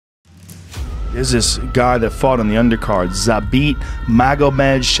There's this guy that fought on the undercard, Zabit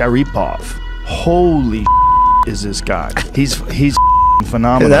Magomedsharipov. Holy is this guy. He's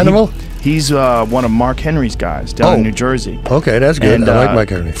phenomenal. An animal? He's one of Mark Henry's guys down in New Jersey. Okay, that's good. And, I like Mark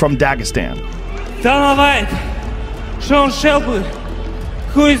Henry. From Dagestan.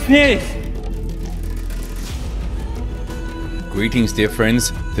 Greetings, dear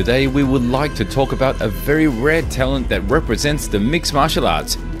friends. Today we would like to talk about a very rare talent that represents the mixed martial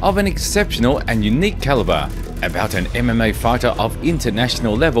arts of an exceptional and unique caliber, about an MMA fighter of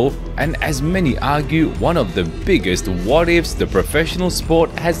international level, and as many argue, one of the biggest what-ifs the professional sport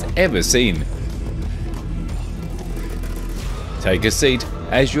has ever seen. Take a seat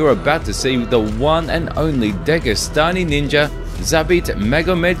as you're about to see the one and only Dagestani ninja, Zabit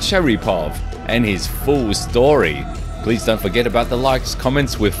Magomedsharipov, and his full story. Please don't forget about the likes,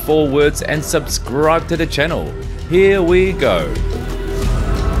 comments with 4 words, and subscribe to the channel. Here we go.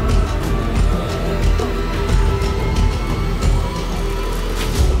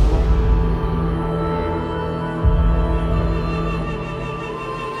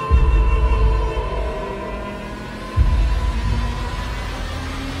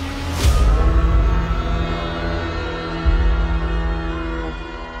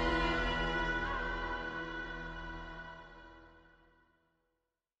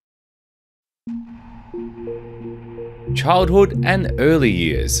 Childhood and early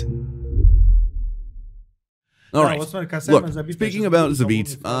years. Alright, look, speaking about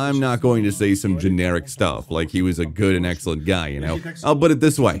Zabit, I'm not going to say some generic stuff like he was a good and excellent guy, you know? I'll put it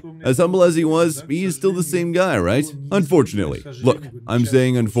this way, as humble as he was, he is still the same guy, right? Unfortunately. Look, I'm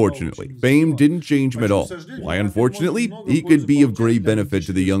saying unfortunately. Fame didn't change him at all. Why unfortunately? He could be of great benefit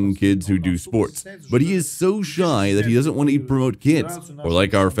to the young kids who do sports, but he is so shy that he doesn't want to promote kids, or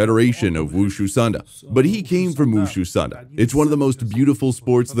like our federation of Wushu Sanda. But he came from Wushu Sanda. It's one of the most beautiful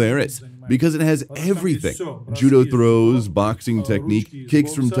sports there is, because it has everything. Judo throws, boxing technique,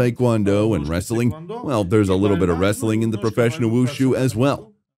 kicks from taekwondo, and wrestling. Well, there's a little bit of wrestling in the professional wushu as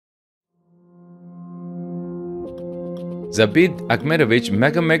well. Zabit Akhmedovich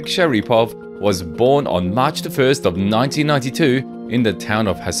Magomedsharipov was born on March 1st of 1992 in the town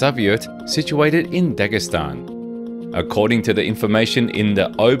of Hasavyurt, situated in Dagestan. According to the information in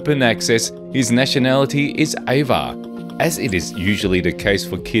the open access, his nationality is Avar. As it is usually the case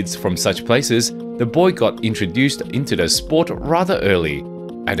for kids from such places, the boy got introduced into the sport rather early.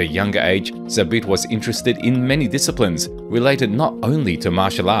 At a younger age, Zabit was interested in many disciplines related not only to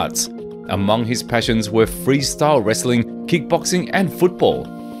martial arts. Among his passions were freestyle wrestling, kickboxing, and football,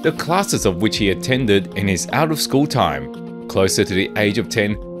 the classes of which he attended in his out-of-school time. Closer to the age of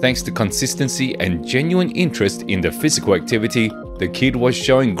 10, thanks to consistency and genuine interest in the physical activity, the kid was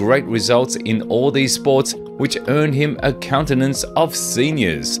showing great results in all these sports, which earned him a countenance of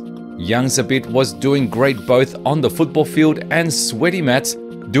seniors. Young Zabit was doing great both on the football field and sweaty mats,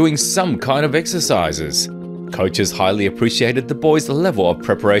 doing some kind of exercises. Coaches highly appreciated the boy's level of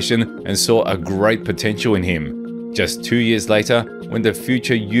preparation and saw a great potential in him. Just 2 years later, when the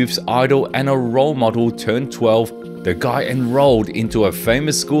future youth's idol and a role model turned 12, the guy enrolled into a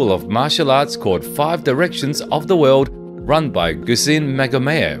famous school of martial arts called 5 Directions of the World, run by Gusin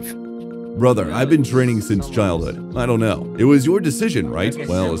Magomeyev. Brother, I've been training since childhood. I don't know. It was your decision, right?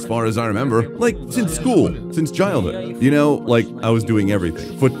 Well, as far as I remember, like, since school, since childhood. You know, like, I was doing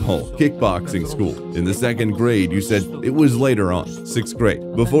everything. Football, kickboxing, school. In the 2nd grade, you said it was later on, 6th grade.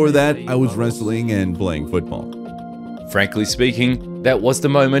 Before that, I was wrestling and playing football. Frankly speaking, that was the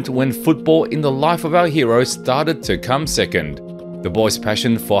moment when football in the life of our hero started to come second. The boy's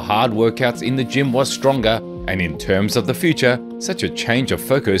passion for hard workouts in the gym was stronger, and in terms of the future, such a change of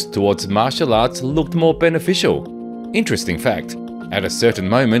focus towards martial arts looked more beneficial. Interesting fact, at a certain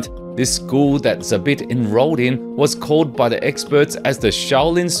moment, this school that Zabit enrolled in was called by the experts as the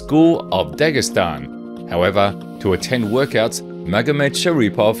Shaolin School of Dagestan. However, to attend workouts,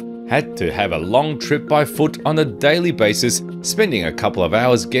 Magomedsharipov had to have a long trip by foot on a daily basis, spending a couple of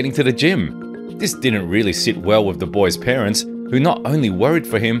hours getting to the gym. This didn't really sit well with the boy's parents, who not only worried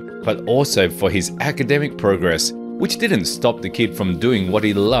for him, but also for his academic progress, which didn't stop the kid from doing what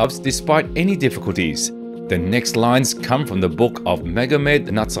he loves despite any difficulties. The next lines come from the book of Magomed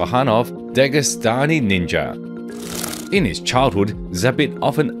Natsakhanov, Dagestani Ninja. In his childhood, Zabit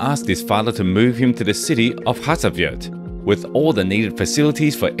often asked his father to move him to the city of Hasavyurt, with all the needed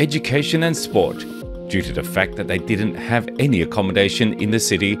facilities for education and sport. Due to the fact that they didn't have any accommodation in the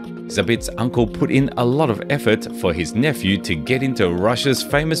city, Zabit's uncle put in a lot of effort for his nephew to get into Russia's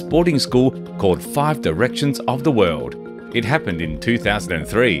famous boarding school called 5 Directions of the World. It happened in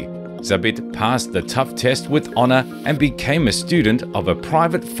 2003. Zabit passed the tough test with honor and became a student of a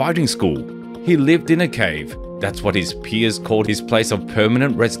private fighting school. he lived in a cave. That's what his peers called his place of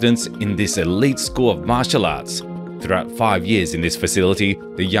permanent residence in this elite school of martial arts. Throughout 5 years in this facility,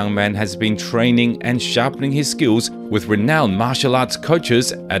 the young man has been training and sharpening his skills with renowned martial arts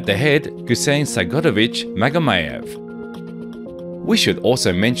coaches at the head Gusein Sagodovich Magomeyev. We should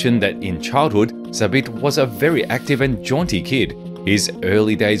also mention that in childhood, Zabit was a very active and jaunty kid. His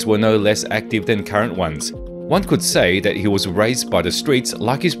early days were no less active than current ones. One could say that he was raised by the streets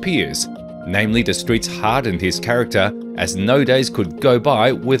like his peers. Namely, the streets hardened his character, as no days could go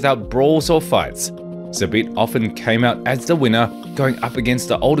by without brawls or fights. Zabit often came out as the winner, going up against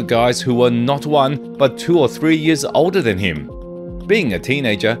the older guys who were not 1 but 2 or 3 years older than him. Being a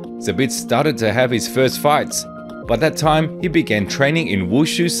teenager, Zabit started to have his first fights. By that time, he began training in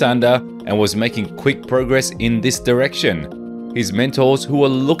Wushu Sanda and was making quick progress in this direction. His mentors, who were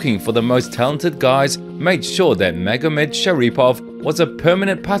looking for the most talented guys, made sure that Magomedsharipov was a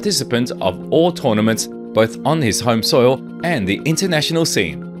permanent participant of all tournaments, both on his home soil and the international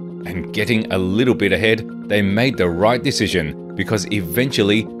scene. And getting a little bit ahead, they made the right decision, because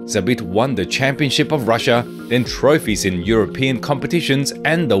eventually Zabit won the Championship of Russia, then trophies in European competitions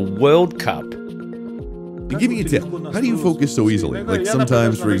and the World Cup. Give me a tip. How do you focus so easily? Like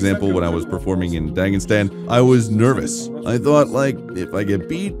sometimes, for example, when I was performing in Dagestani, I was nervous. I thought, like, if I get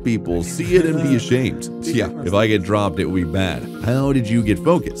beat, people see it and be ashamed. Yeah, if I get dropped, it would be bad. How did you get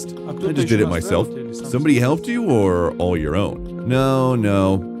focused? I just did it myself. Somebody helped you or all your own?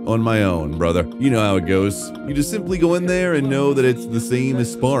 No. On my own, brother. You know how it goes. You just simply go in there and know that it's the same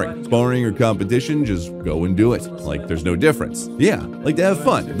as sparring. Sparring or competition, just go and do it. Like there's no difference. Yeah, like to have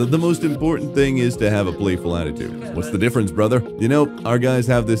fun. The most important thing is to have a playful attitude. What's the difference, brother? You know, our guys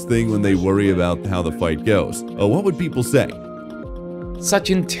have this thing when they worry about how the fight goes. Oh, what would people say? Such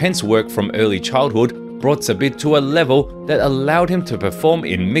intense work from early childhood brought Zabit to a level that allowed him to perform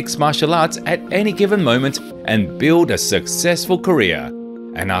in mixed martial arts at any given moment and build a successful career.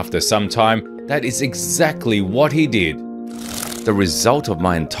 And after some time, that is exactly what he did. The result of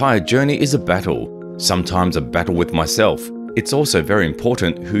my entire journey is a battle, sometimes a battle with myself. It's also very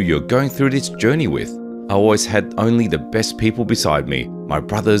important who you're going through this journey with. I always had only the best people beside me, my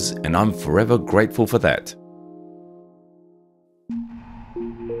brothers, and I'm forever grateful for that.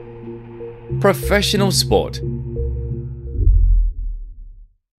 Professional sport.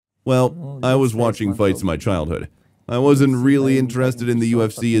 Well, I was watching fights in my childhood. I wasn't really interested in the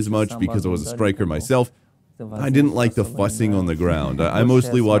UFC as much because I was a striker myself. I didn't like the fussing on the ground. I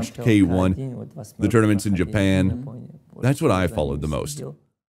mostly watched K1, the tournaments in Japan. That's what I followed the most.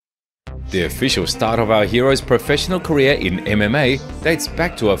 The official start of our hero's professional career in MMA dates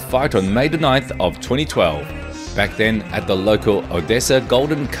back to a fight on May the 9th of 2012. Back then, at the local Odessa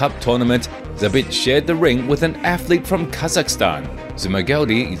Golden Cup tournament, Zabit shared the ring with an athlete from Kazakhstan,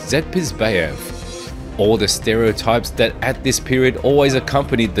 Zumageli Zepizbayev. All the stereotypes that at this period always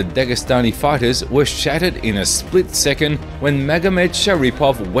accompanied the Dagestani fighters were shattered in a split second when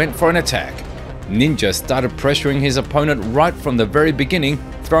Magomedsharipov went for an attack. Ninja started pressuring his opponent right from the very beginning,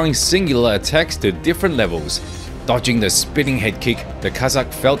 throwing singular attacks to different levels. Dodging the spinning head kick, the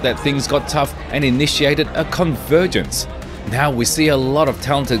Kazakh felt that things got tough and initiated a convergence. Now we see a lot of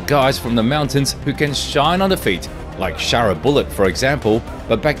talented guys from the mountains who can shine on the feet, like Shara Bullet for example,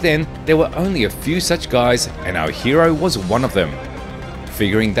 but back then there were only a few such guys and our hero was one of them.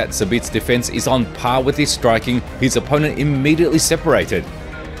 Figuring that Zabit's defense is on par with his striking, his opponent immediately separated.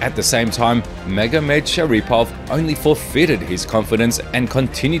 At the same time, Magomedsharipov only forfeited his confidence and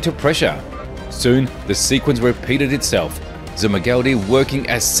continued to pressure. Soon, the sequence repeated itself. Zumageli, working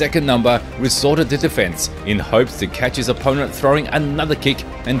as second number, resorted to defense in hopes to catch his opponent throwing another kick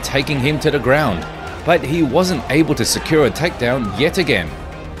and taking him to the ground. But he wasn't able to secure a takedown yet again.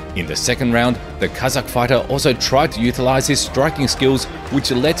 In the second round, the Kazakh fighter also tried to utilize his striking skills, which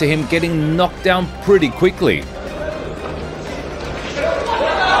led to him getting knocked down pretty quickly.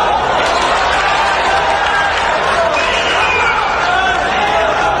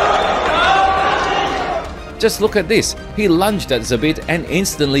 Just look at this, he lunged at Zabit and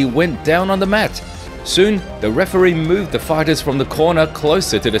instantly went down on the mat. Soon, the referee moved the fighters from the corner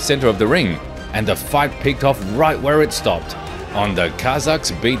closer to the center of the ring, and the fight picked off right where it stopped, on the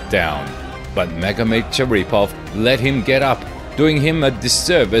Kazakh's beatdown. But Magomedsharipov let him get up, doing him a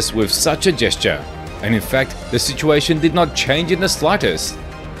disservice with such a gesture. And in fact, the situation did not change in the slightest.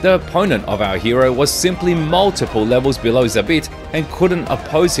 The opponent of our hero was simply multiple levels below Zabit and couldn't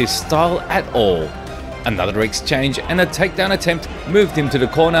oppose his style at all. Another exchange and a takedown attempt moved him to the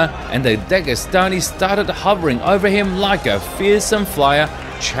corner, and the Dagestani started hovering over him like a fearsome flyer,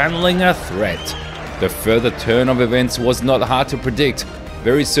 channeling a threat. The further turn of events was not hard to predict.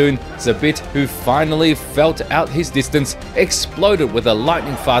 Very soon, Zabit, who finally felt out his distance, exploded with a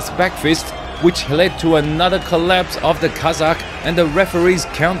lightning-fast back fist, which led to another collapse of the Kazakh and the referee's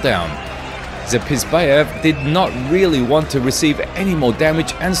countdown. Zabit did not really want to receive any more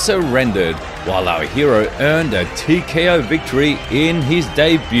damage and surrendered, while our hero earned a TKO victory in his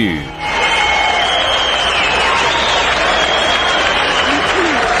debut.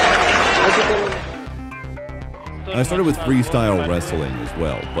 I started with freestyle wrestling as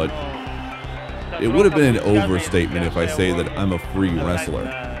well, but it would have been an overstatement if I say that I'm a free wrestler.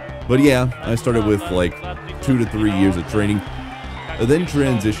 But yeah, I started with like 2 to 3 years of training, and then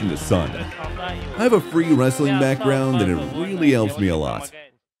transitioned to Sun. I have a free wrestling background and it really helps me a lot.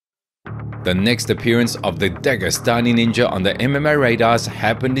 The next appearance of the Dagestani ninja on the MMA radars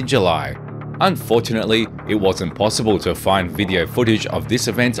happened in July. Unfortunately, it wasn't possible to find video footage of this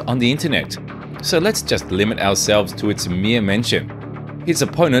event on the internet, so let's just limit ourselves to its mere mention. His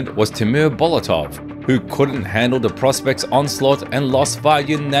opponent was Timur Bolotov, who couldn't handle the prospect's onslaught and lost via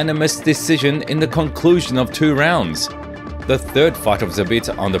unanimous decision in the conclusion of 2 rounds. The third fight of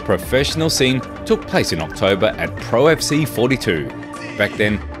Zabit on the professional scene took place in October at Pro FC 42. Back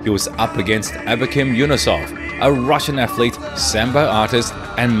then, he was up against Abakim Yunusov, a Russian athlete, sambo artist,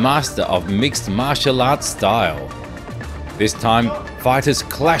 and master of mixed martial arts style. This time, fighters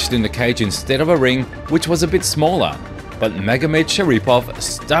clashed in the cage instead of a ring, which was a bit smaller. But Magomedsharipov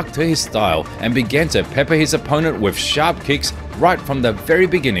stuck to his style and began to pepper his opponent with sharp kicks right from the very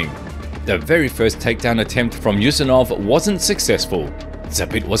beginning. The very first takedown attempt from Yusunov wasn't successful.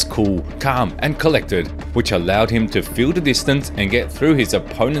 Zabit was cool, calm and collected, which allowed him to feel the distance and get through his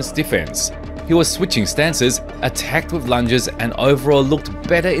opponent's defense. He was switching stances, attacked with lunges, and overall looked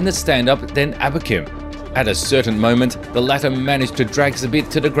better in the stand-up than Abakim. At a certain moment, the latter managed to drag Zabit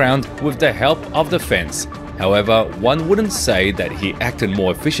to the ground with the help of the fence. However, one wouldn't say that he acted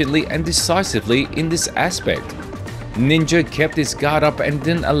more efficiently and decisively in this aspect. Ninja kept his guard up and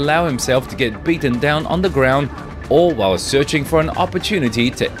didn't allow himself to get beaten down on the ground, all while searching for an opportunity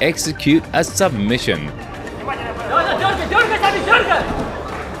to execute a submission.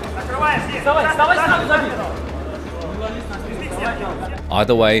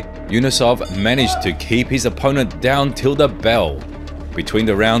 Either way, Yunusov managed to keep his opponent down till the bell. Between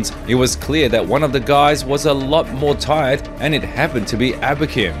the rounds, it was clear that one of the guys was a lot more tired, and it happened to be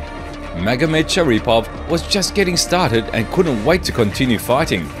Abakim. Magomedsharipov was just getting started and couldn't wait to continue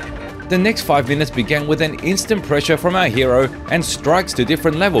fighting. The next 5 minutes began with an instant pressure from our hero and strikes to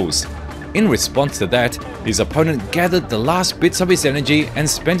different levels. In response to that, his opponent gathered the last bits of his energy and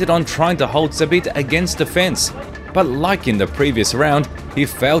spent it on trying to hold Zabit against the fence. But like in the previous round, he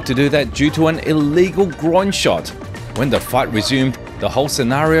failed to do that due to an illegal groin shot. When the fight resumed, the whole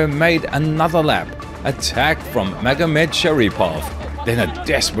scenario made another lap. Attack from Magomedsharipov, then a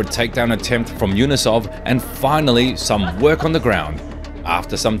desperate takedown attempt from Yunusov, and finally some work on the ground.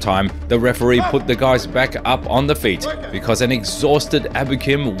 After some time, the referee put the guys back up on the feet because an exhausted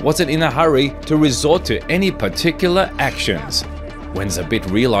Abakim wasn't in a hurry to resort to any particular actions. When Zabit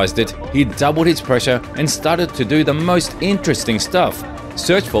realized it, he doubled his pressure and started to do the most interesting stuff: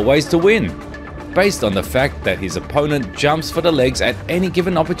 search for ways to win. Based on the fact that his opponent jumps for the legs at any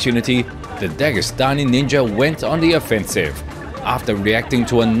given opportunity, the Dagestani ninja went on the offensive. After reacting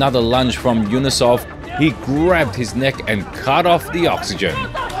to another lunge from Yunusov, he grabbed his neck and cut off the oxygen.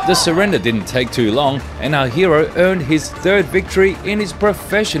 The surrender didn't take too long, and our hero earned his third victory in his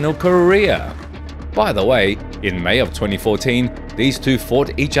professional career. By the way, in May of 2014, these two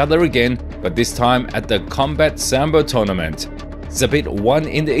fought each other again, but this time at the Combat Sambo tournament. Zabit won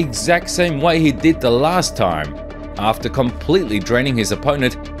in the exact same way he did the last time. After completely draining his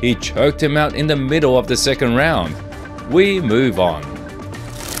opponent, he choked him out in the middle of the second round. We move on.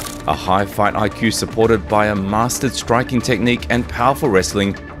 A high fight IQ supported by a mastered striking technique and powerful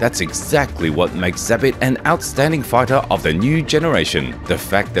wrestling, that's exactly what makes Zabit an outstanding fighter of the new generation. The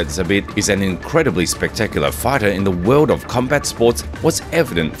fact that Zabit is an incredibly spectacular fighter in the world of combat sports was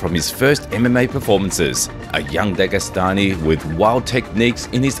evident from his first MMA performances. A young Dagestani with wild techniques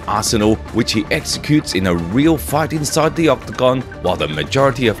in his arsenal, which he executes in a real fight inside the octagon, while the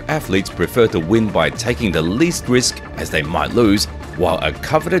majority of athletes prefer to win by taking the least risk as they might lose, while a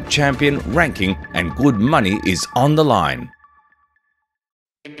coveted champion ranking and good money is on the line.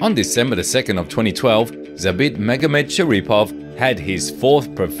 On December 2nd of 2012, Zabit Magomedsharipov had his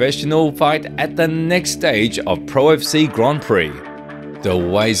fourth professional fight at the next stage of Pro FC Grand Prix. The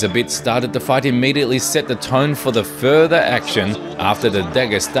way Zabit started the fight immediately set the tone for the further action after the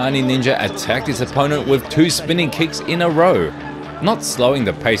Dagestani ninja attacked his opponent with 2 spinning kicks in a row. Not slowing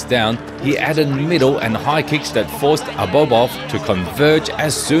the pace down, he added middle and high kicks that forced Akhmedov to converge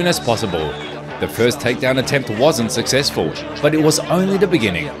as soon as possible. The first takedown attempt wasn't successful, but it was only the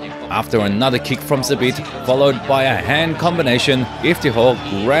beginning. After another kick from Zabit, followed by a hand combination, Iftihar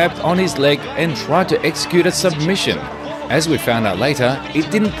grabbed on his leg and tried to execute a submission. As we found out later,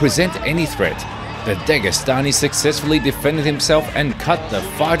 it didn't present any threat. The Dagestani successfully defended himself and cut the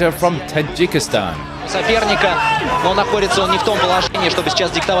fighter from Tajikistan. Соперника, но находится он не в том положении, чтобы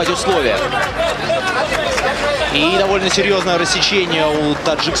сейчас диктовать условия. И довольно серьезное рассечение у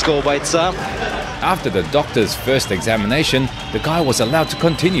таджикского бойца. After the doctor's first examination, the guy was allowed to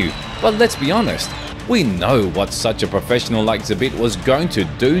continue. But let's be honest, we know what such a professional like Zabit was going to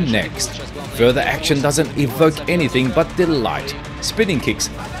do next. Further action doesn't evoke anything but delight. Spinning kicks,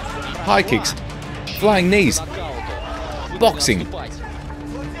 high kicks, flying knees, boxing,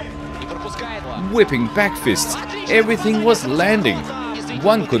 whipping back fists, everything was landing.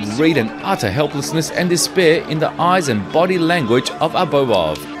 One could read an utter helplessness and despair in the eyes and body language of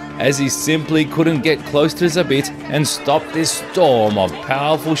Akhmedov, as he simply couldn't get close to Zabit and stop this storm of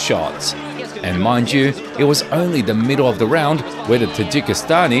powerful shots. And mind you, it was only the middle of the round where the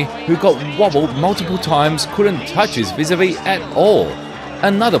Tajikistani, who got wobbled multiple times, couldn't touch his vis-a-vis at all.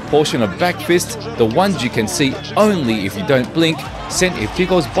 Another portion of back fists, the ones you can see only if you don't blink, sent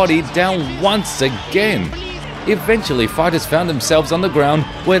Iftihar's body down once again. Eventually, fighters found themselves on the ground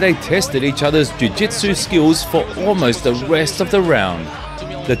where they tested each other's jiu-jitsu skills for almost the rest of the round.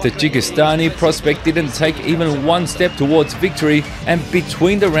 The Dagestani prospect didn't take even one step towards victory, and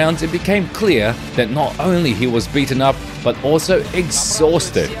between the rounds it became clear that not only he was beaten up, but also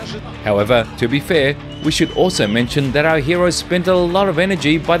exhausted. However, to be fair, we should also mention that our hero spent a lot of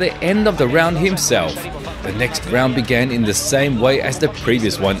energy by the end of the round himself. The next round began in the same way as the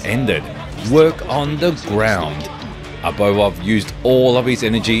previous one ended. Work on the ground. Akhmedov used all of his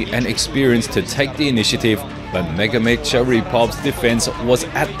energy and experience to take the initiative, but Magomedssharipov's defense was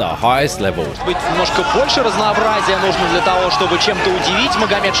at the highest level. Быть немножко больше разнообразия нужно для того, чтобы чем-то удивить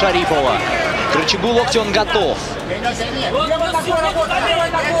Магомедшарипова. К рычагу локтя он готов.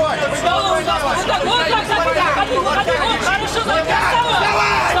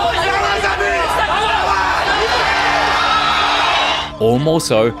 Almost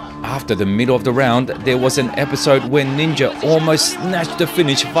so, after the middle of the round, there was an episode where Ninja almost snatched the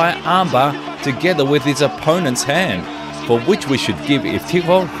finish via armbar together with his opponent's hand, for which we should give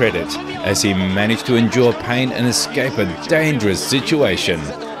Iftihar credit, as he managed to endure pain and escape a dangerous situation.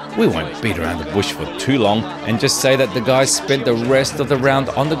 We won't beat around the bush for too long and just say that the guy spent the rest of the round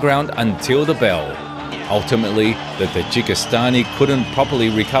on the ground until the bell. Ultimately, the Tajikistani couldn't properly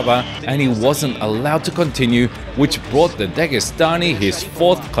recover and he wasn't allowed to continue, which brought the Dagestani his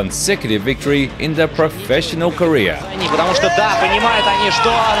fourth consecutive victory in their professional career. Потому что да, понимают они,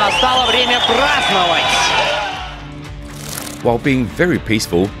 что настало время праздновать. While being very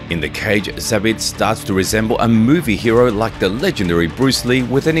peaceful, in the cage, Zabit starts to resemble a movie hero like the legendary Bruce Lee,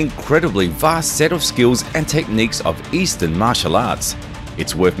 with an incredibly vast set of skills and techniques of Eastern martial arts.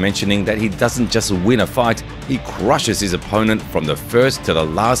 It's worth mentioning that he doesn't just win a fight, he crushes his opponent from the first to the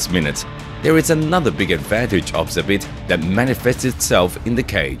last minute. There is another big advantage of Zabit that manifests itself in the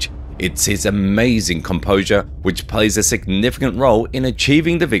cage. It's his amazing composure, which plays a significant role in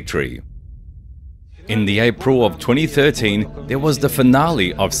achieving the victory. In the April of 2013, there was the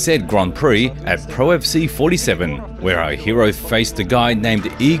finale of said Grand Prix at Pro FC 47, where our hero faced a guy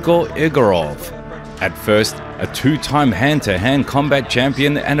named Igor Egorov. At first, a two-time hand-to-hand combat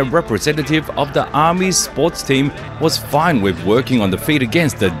champion and a representative of the Army's sports team was fine with working on the feet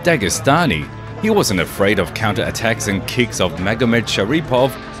against the Dagestani. He wasn't afraid of counter-attacks and kicks of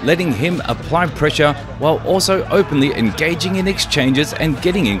Magomedsharipov, letting him apply pressure while also openly engaging in exchanges and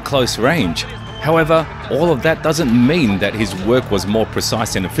getting in close range. However, all of that doesn't mean that his work was more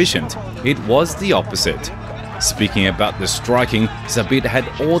precise and efficient. It was the opposite. Speaking about the striking, Zabit had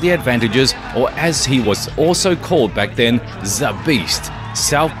all the advantages, or as he was also called back then, Zabist.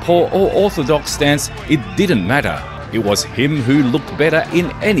 Southpaw or orthodox stance, it didn't matter. It was him who looked better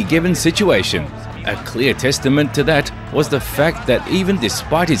in any given situation. A clear testament to that was the fact that even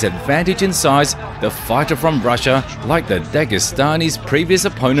despite his advantage in size, the fighter from Russia, like the Dagestani's previous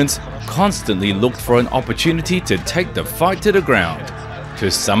opponents, constantly looked for an opportunity to take the fight to the ground. To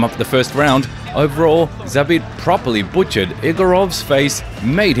sum up the first round, overall, Zabit properly butchered Igorov's face,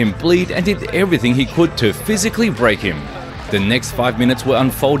 made him bleed and did everything he could to physically break him. The next 5 minutes were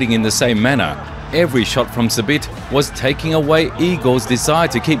unfolding in the same manner. Every shot from Zabit was taking away Igor's desire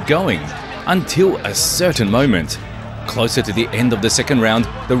to keep going, until a certain moment. Closer to the end of the second round,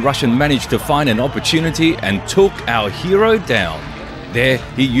 the Russian managed to find an opportunity and took our hero down. There,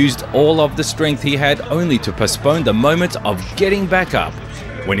 he used all of the strength he had only to postpone the moment of getting back up.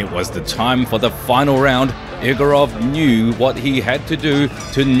 When it was the time for the final round, Igorov knew what he had to do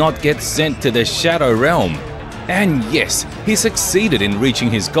to not get sent to the Shadow Realm. And yes, he succeeded in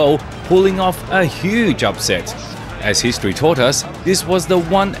reaching his goal, pulling off a huge upset. As history taught us, this was the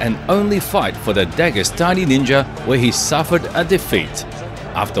one and only fight for the Dagestani ninja where he suffered a defeat.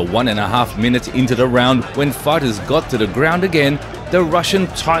 After 1.5 minutes into the round, when fighters got to the ground again, the Russian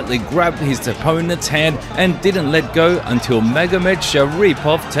tightly grabbed his opponent's hand and didn't let go until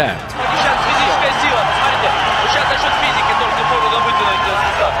Magomedsharipov tapped.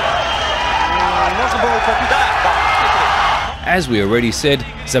 As we already said,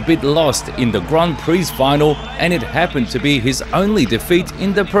 Zabit lost in the Grand Prix final, and it happened to be his only defeat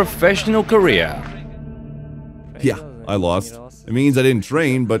in the professional career. Yeah, I lost. It means I didn't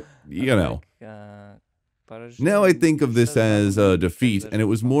train, but you know. Now I think of this as a defeat, and it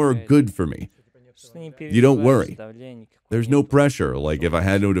was more good for me. You don't worry. There's no pressure. Like if I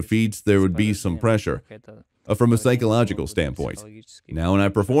had no defeats, there would be some pressure. From a psychological standpoint. Now when I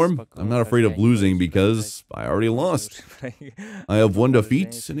perform, I'm not afraid of losing because I already lost. I have one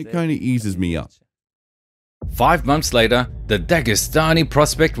defeat and it kind of eases me up. 5 months later, the Dagestani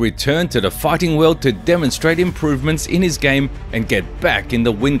prospect returned to the fighting world to demonstrate improvements in his game and get back in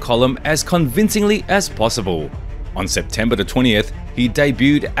the win column as convincingly as possible. On September the 20th, he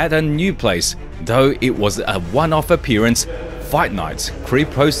debuted at a new place, though it was a one-off appearance, Fight Night's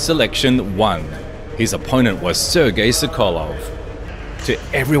Pre-Post Selection 1. His opponent was Sergey Sokolov. To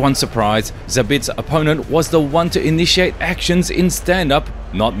everyone's surprise, Zabit's opponent was the one to initiate actions in stand-up,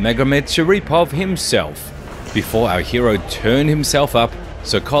 not Magomedsharipov himself. Before our hero turned himself up,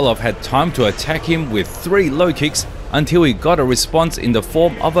 Sokolov had time to attack him with 3 low kicks until he got a response in the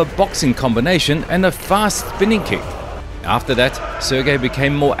form of a boxing combination and a fast spinning kick. After that, Sergey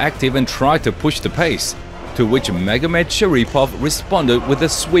became more active and tried to push the pace, to which Magomedsharipov responded with a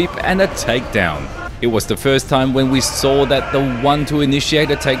sweep and a takedown. It was the first time when we saw that the one to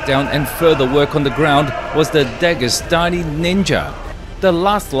initiate a takedown and further work on the ground was the Dagestani ninja. The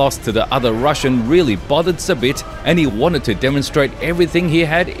last loss to the other Russian really bothered Zabit, and he wanted to demonstrate everything he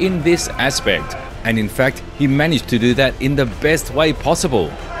had in this aspect. And in fact, he managed to do that in the best way possible.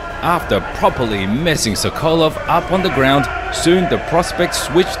 After properly messing Sokolov up on the ground, soon the prospect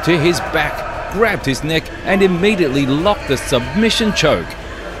switched to his back, grabbed his neck and immediately locked the submission choke.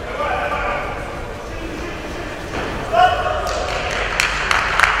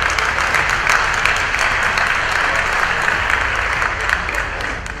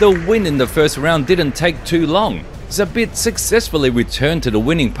 The win in the first round didn't take too long. Zabit successfully returned to the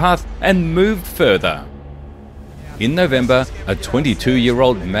winning path and moved further. In November, a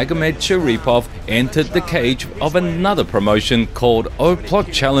 22-year-old Magomedsharipov entered the cage of another promotion called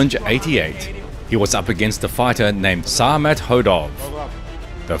Absolute Challenge 88. He was up against a fighter named Zabit Akhmedovich.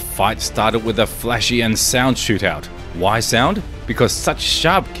 The fight started with a flashy and sound shootout. Why sound? Because such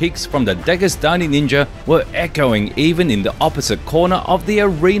sharp kicks from the Dagestani ninja were echoing even in the opposite corner of the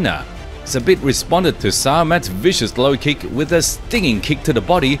arena. Zabit responded to Zabit's vicious low kick with a stinging kick to the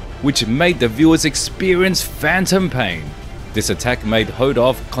body, which made the viewers experience phantom pain. This attack made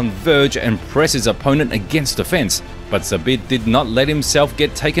Akhmedov converge and press his opponent against the fence, but Zabit did not let himself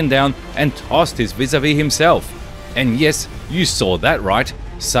get taken down and tossed his vis-a-vis himself. And yes, you saw that right.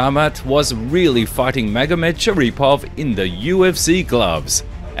 Zabit was really fighting Magomedsharipov in the UFC gloves.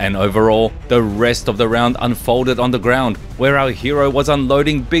 And overall, the rest of the round unfolded on the ground, where our hero was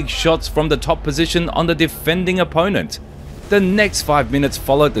unloading big shots from the top position on the defending opponent. The next 5 minutes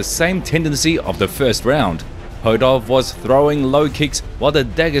followed the same tendency of the first round. Akhmedov was throwing low kicks while the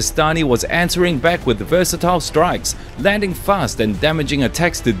Dagestani was answering back with versatile strikes, landing fast and damaging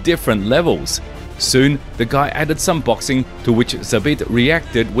attacks to different levels. Soon, the guy added some boxing, to which Zabit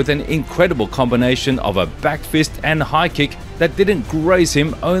reacted with an incredible combination of a back fist and high kick that didn't graze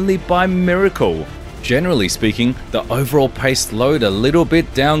him only by miracle. Generally speaking, the overall pace slowed a little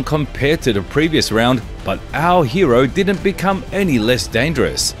bit down compared to the previous round, but our hero didn't become any less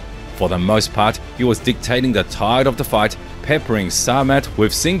dangerous. For the most part, he was dictating the tide of the fight, peppering Zabit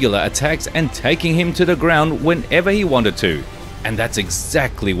with singular attacks and taking him to the ground whenever he wanted to. And that's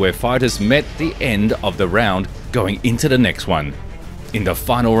exactly where fighters met the end of the round, going into the next one. In the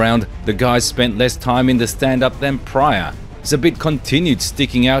final round, the guys spent less time in the stand-up than prior. Zabit continued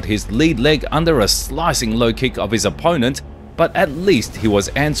sticking out his lead leg under a slicing low kick of his opponent, but at least he was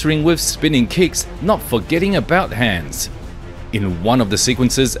answering with spinning kicks, not forgetting about hands. In one of the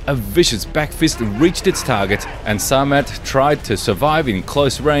sequences, a vicious back fist reached its target and Samat tried to survive in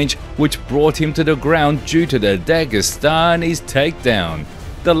close range, which brought him to the ground due to the Dagestani's takedown.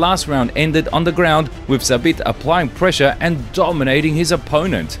 The last round ended on the ground with Zabit applying pressure and dominating his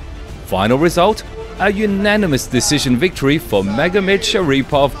opponent. Final result? A unanimous decision victory for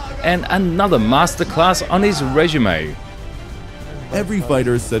Magomedsharipov and another masterclass on his resume. Every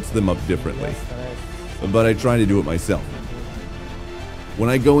fighter sets them up differently, but I try to do it myself. When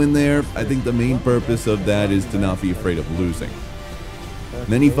I go in there, I think the main purpose of that is to not be afraid of losing.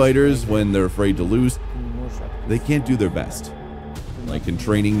 Many fighters, when they're afraid to lose, they can't do their best. Like in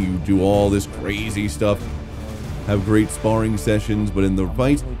training, you do all this crazy stuff, have great sparring sessions, but in the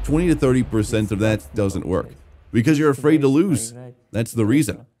fight, 20 to 30% of that doesn't work. Because you're afraid to lose. That's the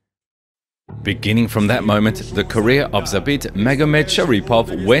reason. Beginning from that moment, the career of Zabit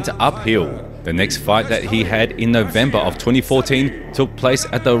Magomedsharipov went uphill. The next fight that he had in November of 2014 took place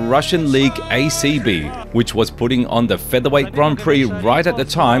at the Russian League ACB, which was putting on the Featherweight Grand Prix right at the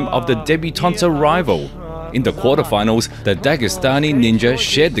time of the debutante's arrival. In the quarterfinals, the Dagestani ninja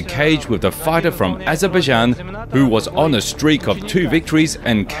shared the cage with the fighter from Azerbaijan, who was on a streak of 2 victories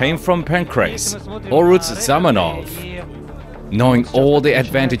and came from Pancrase, Oruz Zamanov. Knowing all the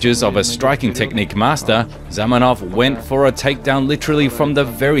advantages of a striking technique master, Zamanov went for a takedown literally from the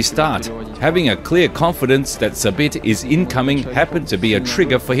very start. Having a clear confidence that Zabit is incoming happened to be a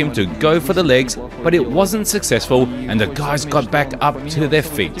trigger for him to go for the legs, but it wasn't successful and the guys got back up to their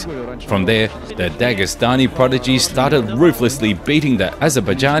feet. From there, the Dagestani prodigy started ruthlessly beating the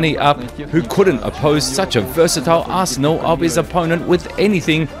Azerbaijani up, who couldn't oppose such a versatile arsenal of his opponent with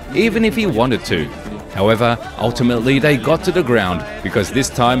anything, even if he wanted to. However, ultimately they got to the ground because this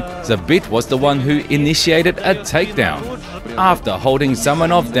time Zabit was the one who initiated a takedown. After holding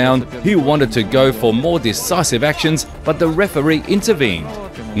Zamanov down, he wanted to go for more decisive actions, but the referee intervened.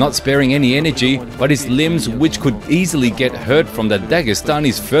 Not sparing any energy, but his limbs, which could easily get hurt from the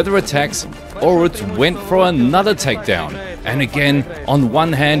Dagestani's further attacks, Oruz went for another takedown. And again, on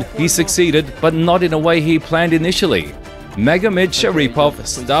one hand, he succeeded, but not in a way he planned initially. Magomedsharipov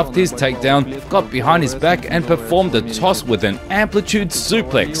stuffed his takedown, got behind his back and performed a toss with an amplitude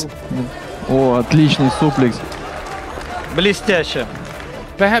suplex. О, отличный суплекс. Блестяще.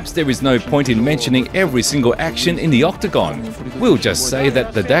 Perhaps there is no point in mentioning every single action in the octagon. We'll just say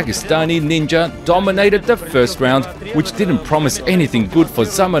that the Dagestani ninja dominated the first round, which didn't promise anything good for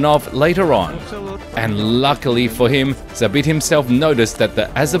Zamanov later on. And luckily for him, Zabit himself noticed that the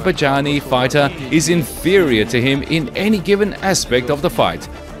Azerbaijani fighter is inferior to him in any given aspect of the fight.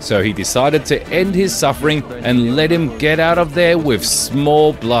 So he decided to end his suffering and let him get out of there with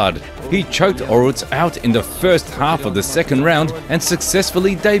small blood. He choked Oruz out in the first half of the second round and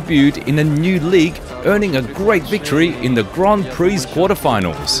successfully debuted in a new league, earning a great victory in the Grand Prix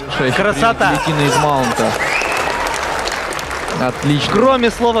quarterfinals. Красота! Отлично. Кроме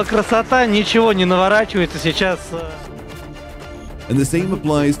слова красота ничего не наворачивается сейчас. And the same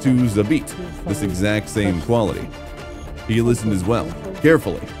applies to Zabit, this exact same quality. He listened as well,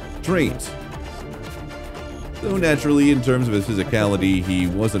 carefully, trained. Though naturally, in terms of his physicality, he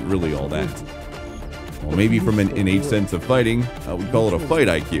wasn't really all that. Well, maybe from an innate sense of fighting, we call it a fight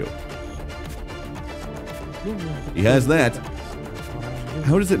IQ. He has that.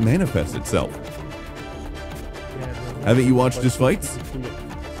 How does it manifest itself? Haven't you watched his fights?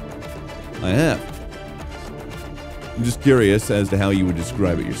 I have. I'm just curious as to how you would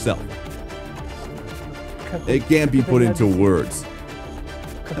describe it yourself. It can't be put into words.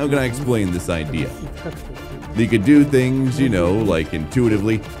 How can I explain this idea? He could do things, you know, like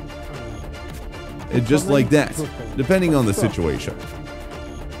intuitively. Just like that, depending on the situation.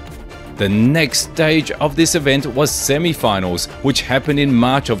 The next stage of this event was semi-finals, which happened in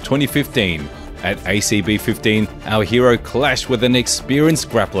March of 2015. At ACB 15, our hero clashed with an experienced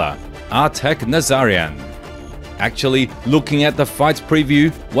grappler, Artak Nazarian. Actually, looking at the fight's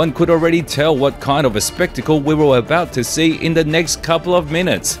preview, one could already tell what kind of a spectacle we were about to see in the next couple of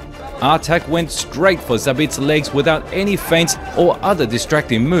minutes. Artak went straight for Zabit's legs without any feints or other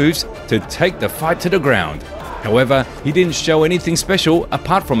distracting moves to take the fight to the ground. However, he didn't show anything special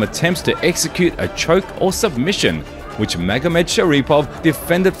apart from attempts to execute a choke or submission, which Magomedsharipov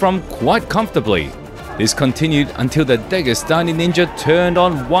defended from quite comfortably. This continued until the Dagestani ninja turned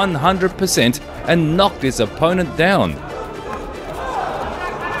on 100% and knocked his opponent down.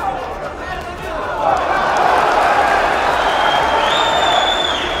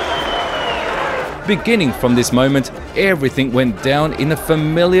 Beginning from this moment, everything went down in a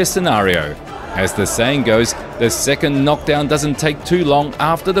familiar scenario. As the saying goes, the second knockdown doesn't take too long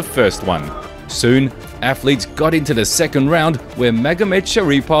after the first one. Soon, athletes got into the second round, where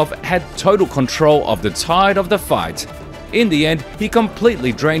Magomedsharipov had total control of the tide of the fight. In the end, he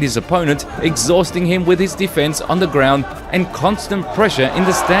completely drained his opponent, exhausting him with his defense on the ground and constant pressure in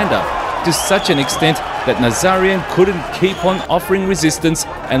the stand-up, to such an extent that Nazarian couldn't keep on offering resistance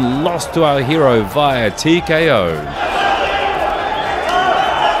and lost to our hero via TKO.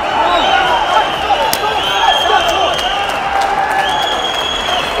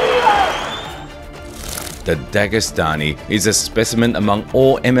 The Dagestani is a specimen among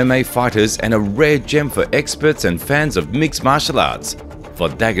all MMA fighters and a rare gem for experts and fans of mixed martial arts. For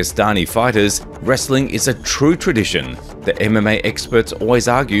Dagestani fighters, wrestling is a true tradition. The MMA experts always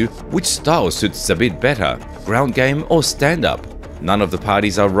argue which style suits Zabit better, ground game or stand-up. None of the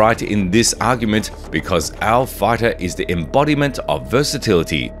parties are right in this argument because our fighter is the embodiment of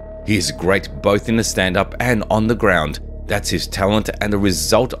versatility. He is great both in the stand-up and on the ground. That's his talent and the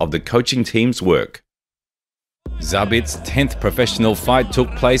result of the coaching team's work. Zabit's 10th professional fight took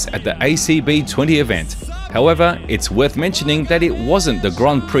place at the ACB 20 event. However, it's worth mentioning that it wasn't the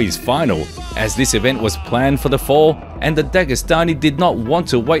Grand Prix final, as this event was planned for the fall and the Dagestani did not want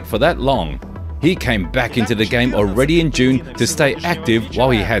to wait for that long. He came back into the game already in June to stay active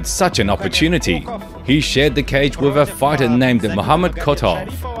while he had such an opportunity. He shared the cage with a fighter named Muhammad Kotov.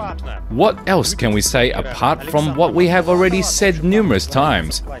 What else can we say apart from what we have already said numerous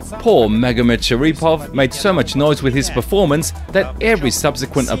times? Poor Magomedsharipov made so much noise with his performance that every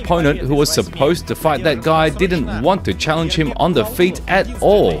subsequent opponent who was supposed to fight that guy didn't want to challenge him on the feet at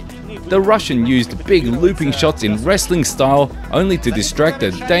all. The Russian used big looping shots in wrestling style only to distract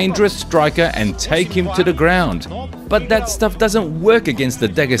a dangerous striker and take him to the ground. But that stuff doesn't work against the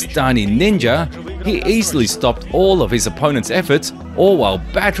Dagestani ninja. He easily stopped all of his opponent's efforts, all while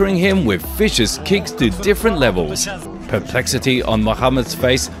battering him with vicious kicks to different levels. Perplexity on Muhammad's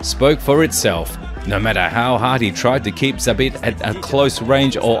face spoke for itself. No matter how hard he tried to keep Zabit at a close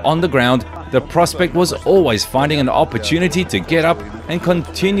range or on the ground, the prospect was always finding an opportunity to get up and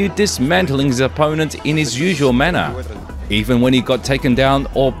continue dismantling his opponent in his usual manner. Even when he got taken down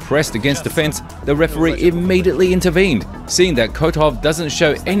or pressed against the fence, the referee immediately intervened, seeing that Kotov doesn't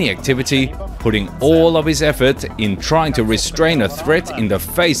show any activity, putting all of his effort in trying to restrain a threat in the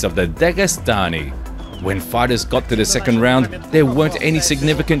face of the Dagestani. When fighters got to the second round, there weren't any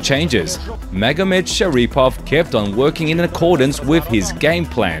significant changes. Magomedsharipov kept on working in accordance with his game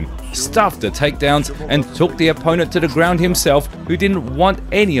plan, stuffed the takedowns and took the opponent to the ground himself, who didn't want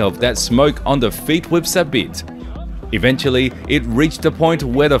any of that smoke on the feet with Zabit. Eventually, it reached a point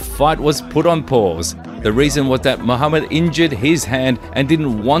where the fight was put on pause. The reason was that Muhammad injured his hand and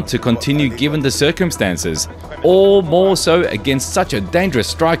didn't want to continue given the circumstances, all more so against such a dangerous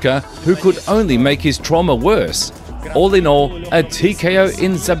striker who could only make his trauma worse. All in all, a TKO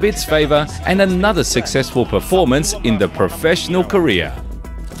in Zabit's favor and another successful performance in the professional career.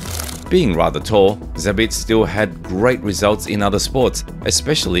 Being rather tall, Zabit still had great results in other sports,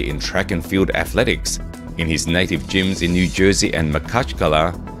 especially in track and field athletics. In his native gyms in New Jersey and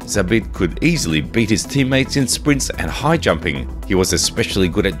Makhachkala, Zabit could easily beat his teammates in sprints and high jumping. He was especially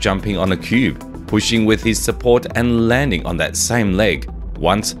good at jumping on a cube, pushing with his support and landing on that same leg.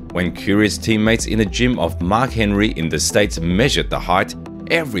 Once, when curious teammates in a gym of Mark Henry in the States measured the height,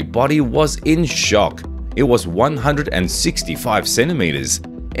 everybody was in shock. It was 165 centimeters.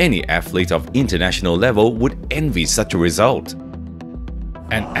 Any athlete of international level would envy such a result.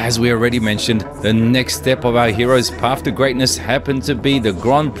 And as we already mentioned, the next step of our hero's path to greatness happened to be the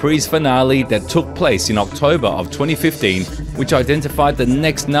Grand Prix finale that took place in October of 2015, which identified the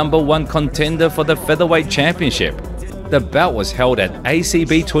next #1 contender for the Featherweight Championship. The bout was held at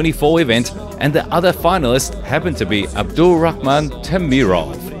ACB 24 event, and the other finalist happened to be Abdulrahman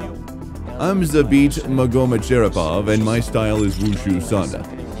Temirov. I'm Zabit Magomedsharipov, and my style is Wushu Sanda.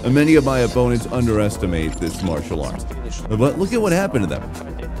 And many of my opponents underestimate this martial art. But look at what happened to them.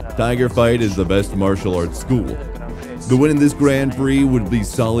 Tiger Fight is the best martial arts school. The win in this Grand Prix would be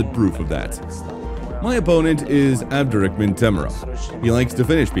solid proof of that. My opponent is Abdurrahman Temirov. He likes to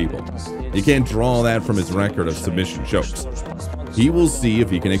finish people. You can't draw that from his record of submission chokes. He will see if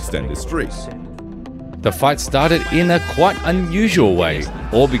he can extend his streak. The fight started in a quite unusual way,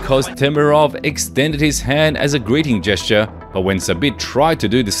 all because Temirov extended his hand as a greeting gesture, but when Zabit tried to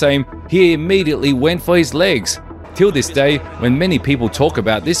do the same, he immediately went for his legs. Till this day, when many people talk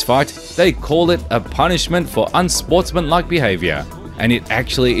about this fight, they call it a punishment for unsportsmanlike behavior, and it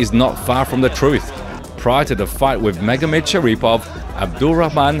actually is not far from the truth. Prior to the fight with Magomedsharipov,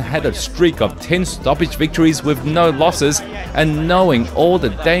 Abdulrahman had a streak of 10 stoppage victories with no losses, and knowing all the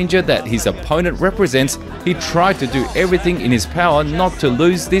danger that his opponent represents, he tried to do everything in his power not to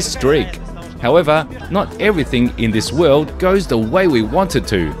lose this streak. However, not everything in this world goes the way we want it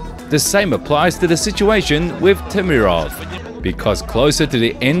to. The same applies to the situation with Tamirov, because closer to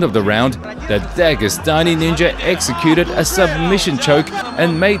the end of the round, the Dagestani ninja executed a submission choke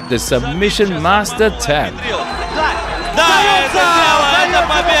and made the submission master tap.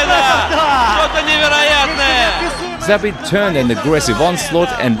 Zabit turned an aggressive onslaught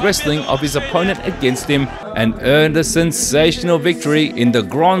and wrestling of his opponent against him and earned a sensational victory in the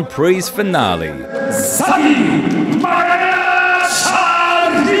Grand Prix finale.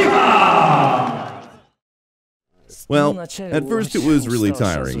 Well, at first it was really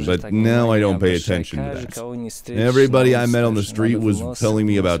tiring, but now I don't pay attention to that. Everybody I met on the street was telling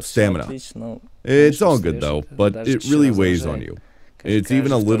me about stamina. It's all good though, but it really weighs on you. It's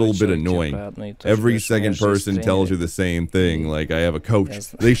even a little bit annoying. Every second person tells you the same thing, like I have a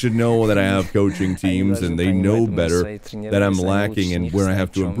coach. They should know that I have coaching teams and they know better that I'm lacking and where I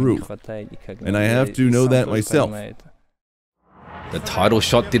have to improve. And I have to know that myself. The title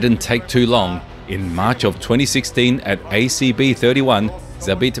shot didn't take too long. In March of 2016 at ACB 31,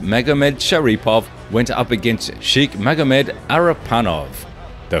 Zabit Magomedsharipov went up against Sheikh Magomed Arapanov.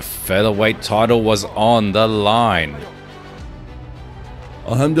 The featherweight title was on the line.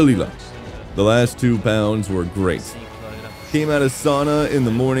 Alhamdulillah, the last 2 pounds were great. Came out of sauna in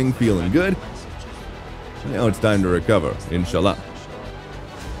the morning feeling good. Now it's time to recover, inshallah.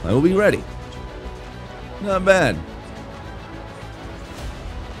 I will be ready. Not bad.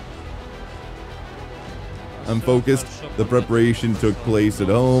 I'm focused. The preparation took place at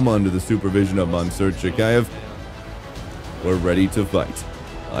home under the supervision of Mansur Chikayev. We're ready to fight.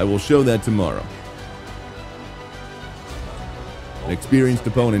 I will show that tomorrow. An experienced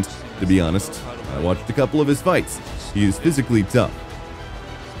opponent, to be honest. I watched a couple of his fights. He is physically tough.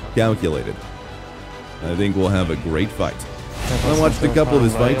 Calculated. I think we'll have a great fight. I watched a couple of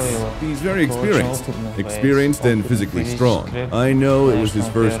his fights. He's very experienced. Experienced and physically strong. I know it was his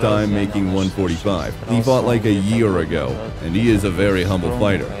first time making 145. He fought like a year ago, and he is a very humble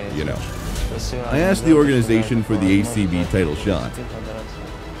fighter, you know. I asked the organization for the ACB title shot.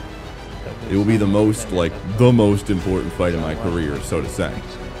 It will be the most important fight in my career, so to say.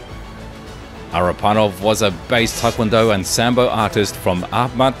 Arapanov was a base taekwondo and sambo artist from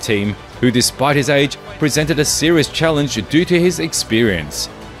Ahmad team who, despite his age, presented a serious challenge due to his experience.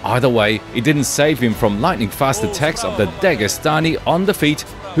 Either way, it didn't save him from lightning-fast attacks of the Dagestani on the feet,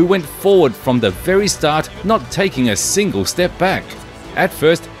 who went forward from the very start, not taking a single step back. At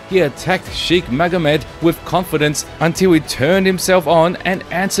first, he attacked Sheikh Magomed with confidence until he turned himself on and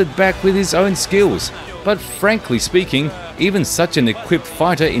answered back with his own skills. But frankly speaking, even such an equipped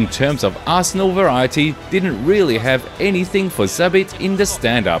fighter in terms of arsenal variety didn't really have anything for Zabit in the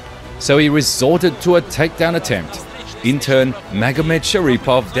stand-up, so he resorted to a takedown attempt. In turn,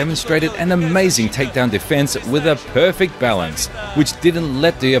 Magomedsharipov demonstrated an amazing takedown defense with a perfect balance, which didn't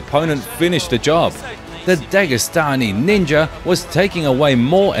let the opponent finish the job. The Dagestani ninja was taking away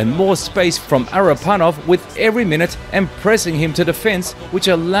more and more space from Arapanov with every minute and pressing him to the fence, which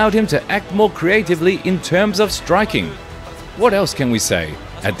allowed him to act more creatively in terms of striking. What else can we say?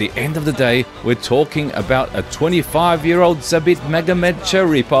 At the end of the day, we're talking about a 25-year-old Zabit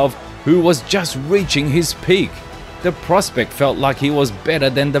Magomedsharipov who was just reaching his peak. The prospect felt like he was better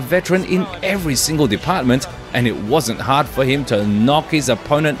than the veteran in every single department, and it wasn't hard for him to knock his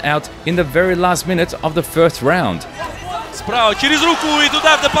opponent out in the very last minute of the first round. Справа через руку и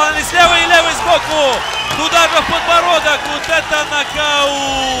удар дополнительный с левой и левой сбоку. Удар в подбородок. Вот это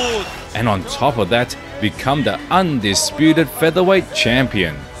нокаут. And on top of that, become the undisputed featherweight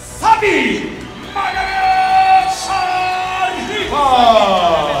champion. Zabit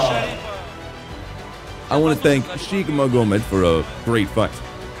Magomedsharipov! I want to thank Sheikh Magomed for a great fight.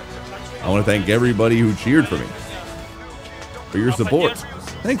 I want to thank everybody who cheered for me, for your support.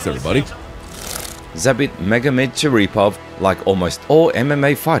 Thanks, everybody. Zabit Magomedsharipov, like almost all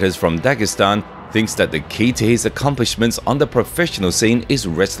MMA fighters from Dagestan, thinks that the key to his accomplishments on the professional scene is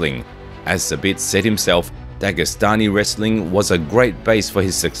wrestling. As Zabit said himself, Dagestani wrestling was a great base for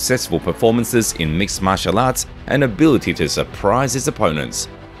his successful performances in mixed martial arts and ability to surprise his opponents.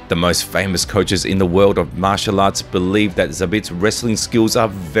 The most famous coaches in the world of martial arts believe that Zabit's wrestling skills are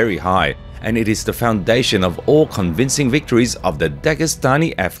very high, and it is the foundation of all convincing victories of the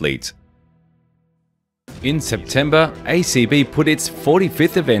Dagestani athlete. In September, ACB put its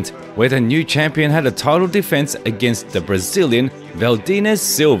 45th event, where the new champion had a title defense against the Brazilian Valdines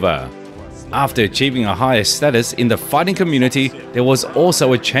Silva. After achieving a higher status in the fighting community, there was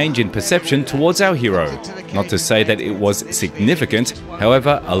also a change in perception towards our hero. Not to say that it was significant,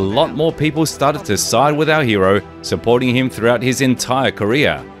 however, a lot more people started to side with our hero, supporting him throughout his entire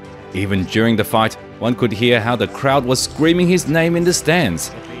career. Even during the fight, one could hear how the crowd was screaming his name in the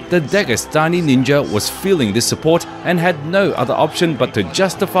stands. The Dagestani ninja was feeling this support and had no other option but to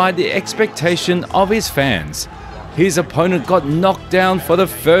justify the expectation of his fans. His opponent got knocked down for the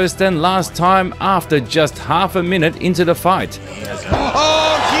first and last time after just half a minute into the fight.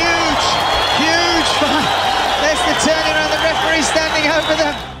 Oh, huge fight. There's the turnaround, the referee standing over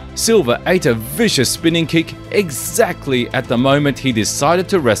them. Silva ate a vicious spinning kick exactly at the moment he decided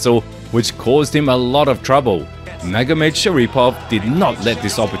to wrestle, which caused him a lot of trouble. Magomedsharipov did not let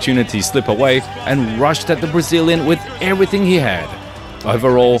this opportunity slip away and rushed at the Brazilian with everything he had.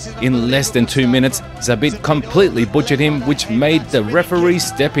 Overall, in less than 2 minutes, Zabit completely butchered him, which made the referee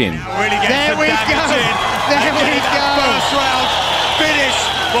step in. There we go! There we go! First round finish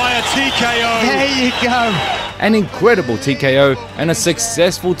by a TKO. There you go! An incredible TKO and a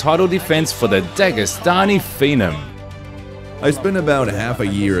successful title defense for the Dagestani phenom. I spent about half a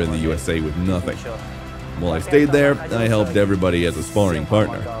year in the USA with nothing. While I stayed there, I helped everybody as a sparring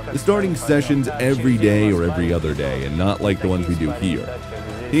partner. Starting sessions every day or every other day, and not like the ones we do here.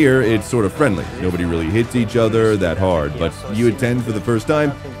 Here, it's sort of friendly. Nobody really hits each other that hard, but you attend for the first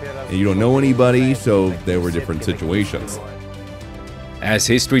time, and you don't know anybody, so there were different situations. As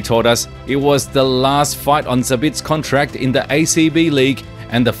history taught us, it was the last fight on Zabit's contract in the ACB League,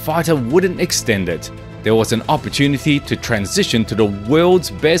 and the fighter wouldn't extend it. There was an opportunity to transition to the world's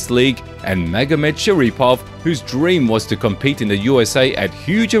best league, and Magomedsharipov, whose dream was to compete in the USA at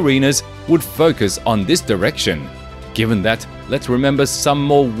huge arenas, would focus on this direction. Given that, let's remember some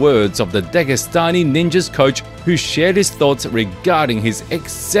more words of the Dagestani ninja's coach, who shared his thoughts regarding his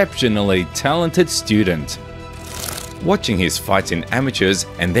exceptionally talented student. Watching his fights in amateurs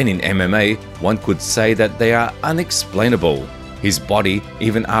and then in MMA, one could say that they are unexplainable. His body,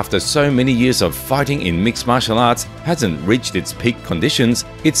 even after so many years of fighting in mixed martial arts, hasn't reached its peak conditions.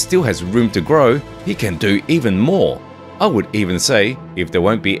 It still has room to grow. He can do even more. I would even say, if there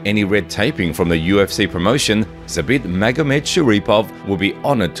won't be any red taping from the UFC promotion, Zabit Magomedsharipov will be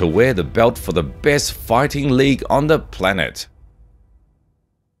honored to wear the belt for the best fighting league on the planet.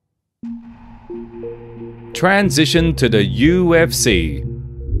 Transition to the UFC.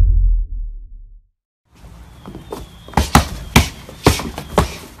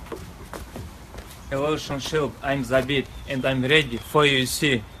 Hello Shield, I'm Zabit and I'm ready for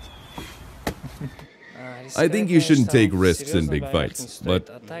UFC. I think you shouldn't take risks in big fights, but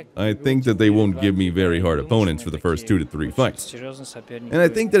I think that they won't give me very hard opponents for the first 2 to 3 fights. And I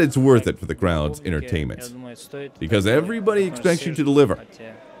think that it's worth it for the crowd's entertainment. Because everybody expects you to deliver.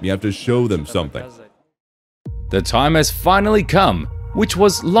 You have to show them something. The time has finally come, which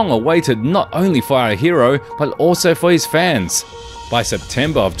was long awaited not only for our hero, but also for his fans. By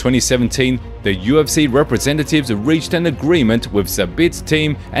September of 2017, the UFC representatives reached an agreement with Zabit's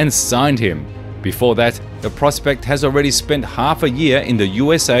team and signed him. Before that, the prospect has already spent half a year in the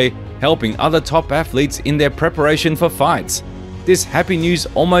USA helping other top athletes in their preparation for fights. This happy news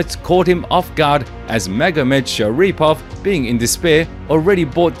almost caught him off guard, as Magomedsharipov, being in despair, already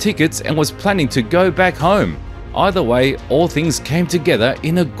bought tickets and was planning to go back home. Either way, all things came together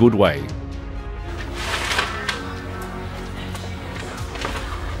in a good way.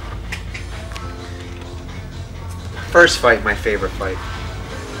 First fight, my favorite fight.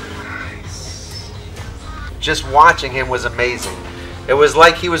 Just watching him was amazing. It was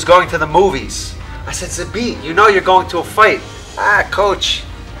like he was going to the movies. I said, Zabit, you know you're going to a fight. Ah, coach,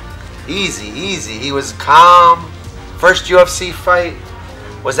 easy, easy. He was calm. First UFC fight.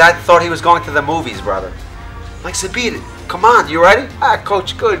 Thought he was going to the movies, brother. I'm like, Zabit, come on, you ready? Ah,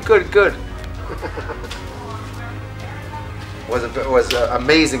 coach, good. It was an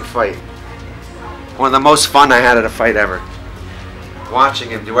amazing fight. One of the most fun I had at a fight ever. Watching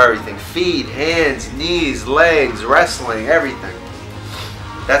him do everything. Feet, hands, knees, legs, wrestling, everything.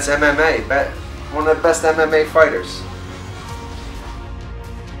 That's MMA. One of the best MMA fighters.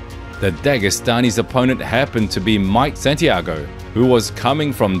 The Dagestani's opponent happened to be Mike Santiago, who was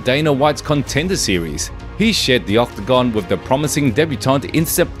coming from Dana White's Contender Series. He shared the octagon with the promising debutant in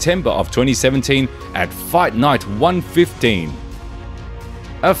September of 2017 at Fight Night 115.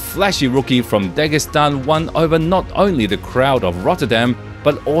 A flashy rookie from Dagestan won over not only the crowd of Rotterdam,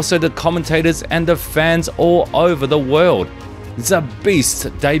 but also the commentators and the fans all over the world. Zabit's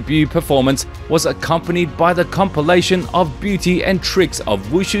debut performance was accompanied by the compilation of beauty and tricks of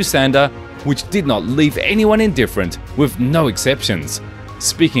Wushu Sanda, which did not leave anyone indifferent, with no exceptions.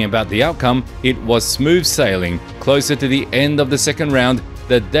 Speaking about the outcome, it was smooth sailing. Closer to the end of the second round,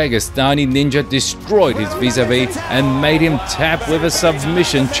 the Dagestani ninja destroyed his vis-a-vis and made him tap with a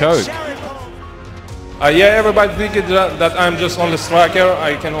submission choke. Yeah, everybody thinking that I'm just only striker.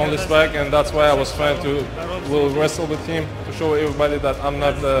 I can only strike, and that's why I was trying to wrestle with him to show everybody that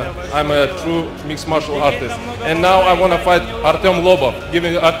I'm a true mixed martial artist. And now I want to fight Artem Lobov. Give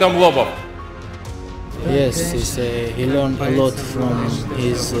me Artem Lobov. Yes, he learned a lot from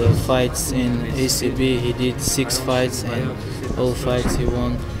his fights in ACB. He did 6 fights, and all fights he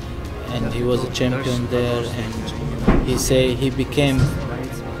won, and he was a champion there. And he became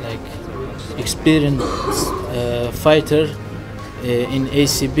like experienced fighter in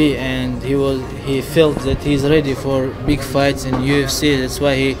ACB, and he felt that he's ready for big fights in UFC. That's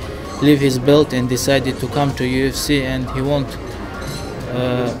why he left his belt and decided to come to UFC, and he wants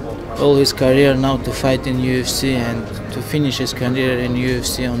all his career now to fight in UFC and to finish his career in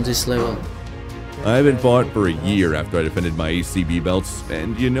UFC on this level. I haven't fought for a year after I defended my ACB belts,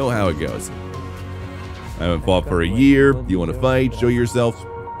 and you know how it goes. I haven't fought for a year, you want to fight, show yourself,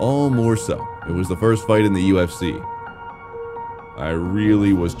 all more so. It was the first fight in the UFC. I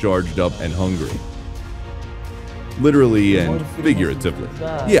really was charged up and hungry. Literally and figuratively.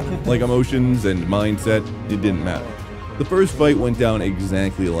 Yeah, like emotions and mindset, it didn't matter. The first fight went down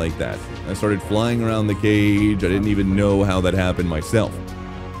exactly like that. I started flying around the cage, I didn't even know how that happened myself.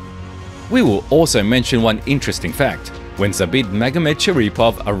 We will also mention one interesting fact. When Zabit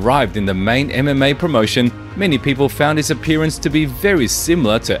Magomedsharipov arrived in the main MMA promotion, many people found his appearance to be very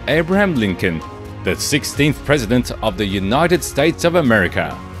similar to Abraham Lincoln, the 16th President of the United States of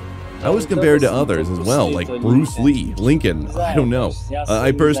America. I was compared to others as well, like Bruce Lee, Lincoln, I don't know.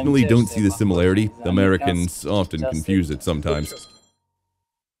 I personally don't see the similarity. Americans often confuse it sometimes.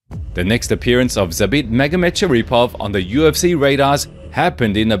 The next appearance of Zabit Magomedsharipov on the UFC radars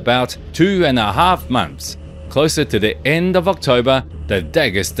happened in about 2.5 months. Closer to the end of October, the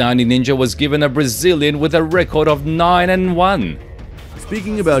Dagestani ninja was given a Brazilian with a record of 9-1.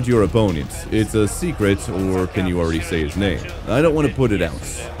 Speaking about your opponent, it's a secret, or can you already say his name? I don't want to put it out.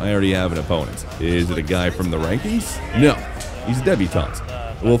 I already have an opponent. Is it a guy from the rankings? No, he's a debutant.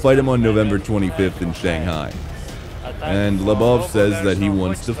 We'll fight him on November 25th in Shanghai. And Lobov says that he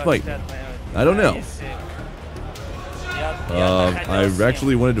wants to fight me. I don't know. I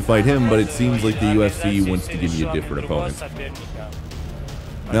actually wanted to fight him, but it seems like the UFC wants to give me a different opponent.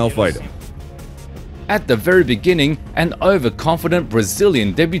 Now I'll fight him. At the very beginning, an overconfident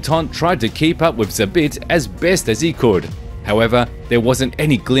Brazilian debutant tried to keep up with Zabit as best as he could. However, there wasn't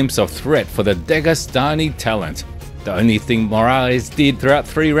any glimpse of threat for the Dagestani talent. The only thing Morales did throughout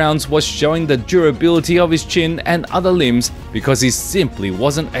 3 rounds was showing the durability of his chin and other limbs because he simply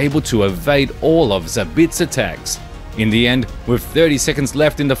wasn't able to evade all of Zabit's attacks. In the end, with 30 seconds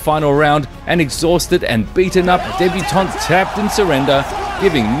left in the final round, an exhausted and beaten up debutant tapped in surrender,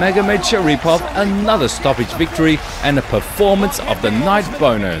 giving Magomedsharipov another stoppage victory and a performance of the night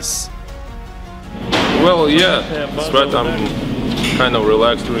bonus. Well, yeah, that's right. I'm kind of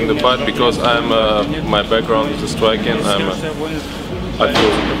relaxed during the fight because my background is striking.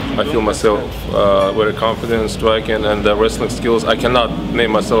 I feel myself very confident in striking, and the wrestling skills. I cannot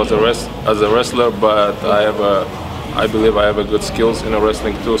name myself as a wrestler, but I believe I have a good skills in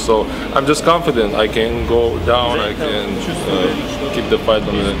wrestling too. So I'm just confident. I can go down. I can keep the fight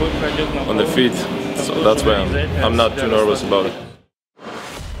on the feet. So that's why I'm not too nervous about it.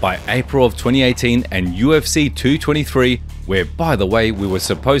 By April of 2018 and UFC 223, where by the way we were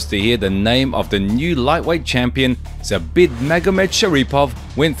supposed to hear the name of the new lightweight champion, Zabit Magomedsharipov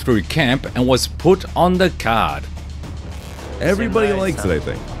went through camp and was put on the card. Everybody likes it, I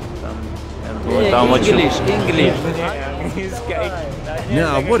think. English.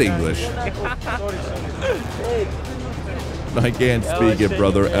 Nah, what English? I can't speak it,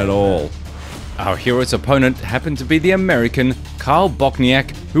 brother, at all. Our hero's opponent happened to be the American Karl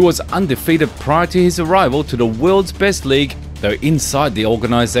Bochniak, who was undefeated prior to his arrival to the world's best league, though inside the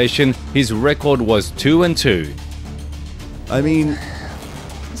organization his record was 2-2. I mean,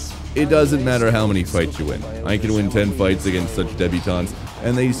 it doesn't matter how many fights you win. I can win 10 fights against such debutantes,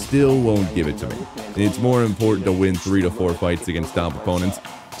 and they still won't give it to me. It's more important to win 3 to 4 fights against top opponents,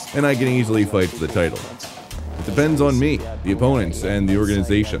 and I can easily fight for the title. It depends on me, the opponents, and the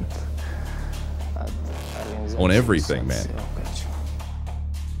organization. On everything, man.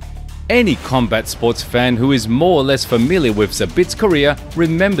 Any combat sports fan who is more or less familiar with Zabit's career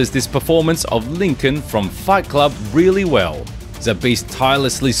remembers this performance of Lincoln from Fight Club really well. Zabit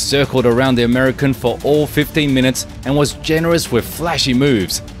tirelessly circled around the American for all 15 minutes and was generous with flashy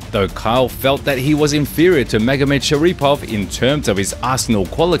moves. Though Kyle felt that he was inferior to Magomedsharipov in terms of his arsenal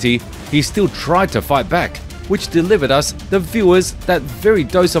quality, he still tried to fight back, which delivered us, the viewers, that very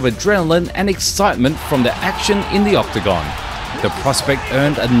dose of adrenaline and excitement from the action in the octagon. the prospect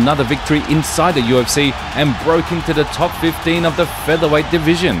earned another victory inside the UFC and broke into the top 15 of the featherweight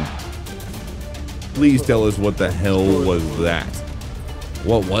division. Please tell us what the hell was that?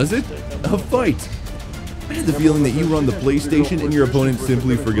 What was it? A fight! I had the feeling that you were on the PlayStation and your opponent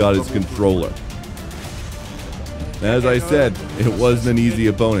simply forgot his controller. As I said, it wasn't an easy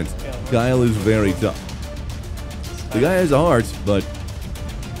opponent. Kyle is very tough. The guy has a heart, but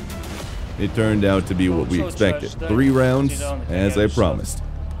it turned out to be what we expected. 3 rounds, as I promised.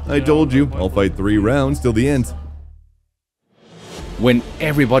 I told you, I'll fight 3 rounds till the end. When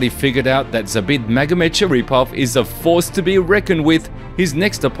everybody figured out that Zabit Magomedsharipov is a force to be reckoned with, his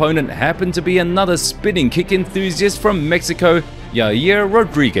next opponent happened to be another spinning kick enthusiast from Mexico, Yair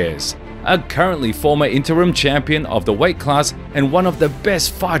Rodriguez, a currently former interim champion of the weight class and one of the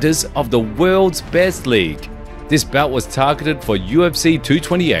best fighters of the world's best league. This bout was targeted for UFC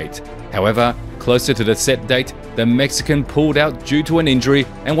 228. However, closer to the set date, the Mexican pulled out due to an injury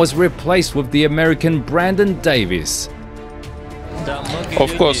and was replaced with the American Brandon Davis.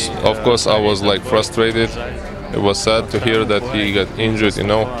 Of course, I was like frustrated. It was sad to hear that he got injured, you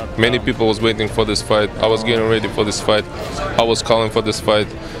know. Many people was waiting for this fight. I was getting ready for this fight. I was calling for this fight.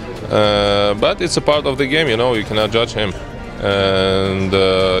 But it's a part of the game, you know, you cannot judge him. And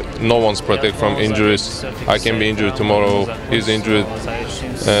no one's protected from injuries. I can be injured tomorrow, he's injured.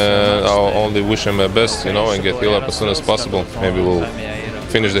 And I'll only wish him the best, you know, and get healed up as soon as possible. Maybe we'll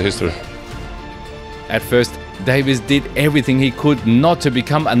finish the history. At first, Davis did everything he could not to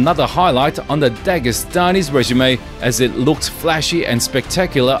become another highlight on the Dagestani's resume, as it looked flashy and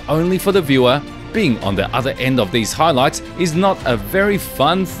spectacular only for the viewer. Being on the other end of these highlights is not a very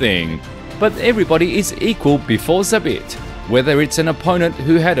fun thing. But everybody is equal before Zabit, whether it's an opponent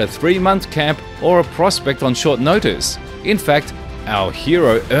who had a 3-month camp or a prospect on short notice. In fact, our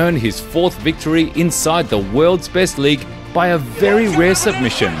hero earned his 4th victory inside the world's best league by a very rare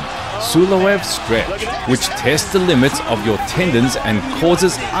submission, Suloev stretch, which tests the limits of your tendons and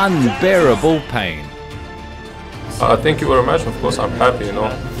causes unbearable pain. Thank you very much. Of course, I'm happy, you know.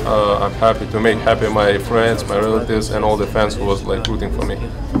 I'm happy to make happy my friends, my relatives, and all the fans who was like rooting for me.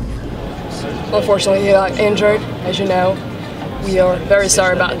 Unfortunately, he got injured, as you know. We are very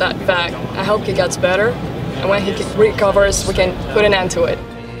sorry about that fact. I hope he gets better, and when he recovers, we can put an end to it.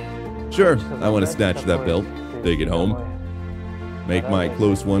 Sure, I want to snatch that belt, take it home, make my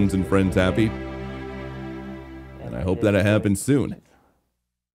close ones and friends happy, and I hope that it happens soon.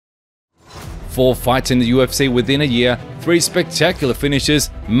 4 fights in the UFC within a year, 3 spectacular finishes,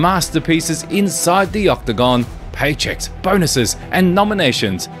 masterpieces inside the octagon, paychecks, bonuses, and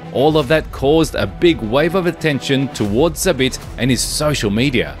nominations. All of that caused a big wave of attention towards Zabit and his social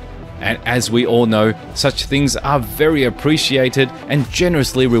media. And as we all know, such things are very appreciated and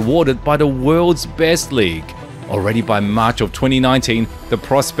generously rewarded by the world's best league. Already by March of 2019, the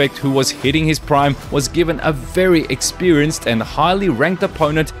prospect who was hitting his prime was given a very experienced and highly ranked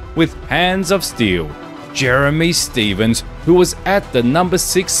opponent with hands of steel, Jeremy Stephens, who was at the number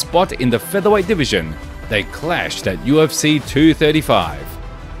 6 spot in the featherweight division. They clashed at UFC 235.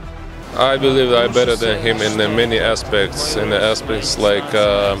 I believe I'm better than him in many aspects. In the aspects like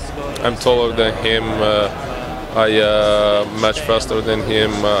I'm taller than him, I match faster than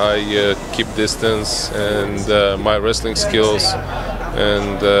him, I keep distance, and my wrestling skills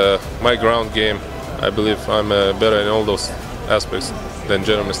and my ground game. I believe I'm better in all those aspects than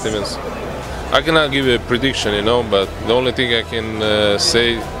Jeremy Stephens. I cannot give you a prediction, you know, but the only thing I can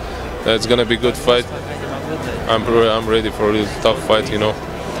say that it's gonna be a good fight. I'm ready for a really tough fight, you know.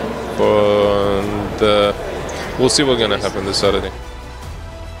 We'll see what's gonna happen this Saturday.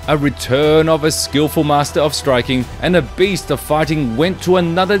 A return of a skillful master of striking and a beast of fighting went to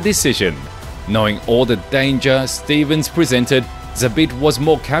another decision. Knowing all the danger Stephens presented, Zabit was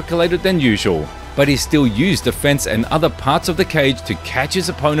more calculated than usual, but he still used the fence and other parts of the cage to catch his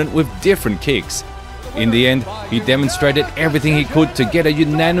opponent with different kicks. In the end, he demonstrated everything he could to get a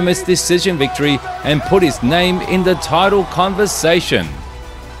unanimous decision victory and put his name in the title conversation.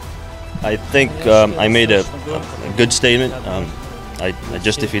 I think I made a good statement. I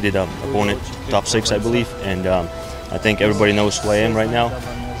just defeated an opponent, top 6, I believe, and I think everybody knows who I am right now.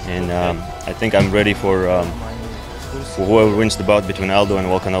 And I think I'm ready for whoever wins the bout between Aldo and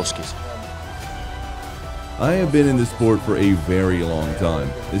Volkanovski. I have been in this sport for a very long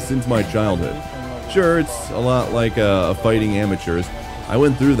time, since my childhood. Sure, it's a lot like fighting amateurs. I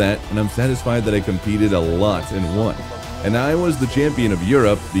went through that, and I'm satisfied that I competed a lot and won. And I was the champion of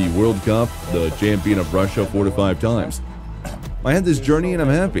Europe, the World Cup, the champion of Russia 4 to 5 times. I had this journey and I'm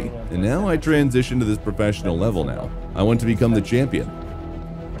happy, and now I transition to this professional level now. I want to become the champion.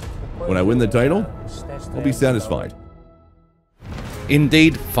 When I win the title, I'll be satisfied.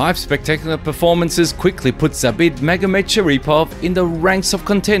 Indeed, 5 spectacular performances quickly put Zabit Magomedsharipov in the ranks of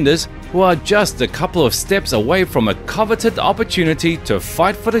contenders who are just a couple of steps away from a coveted opportunity to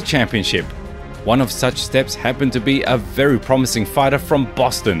fight for the championship. One of such steps happened to be a very promising fighter from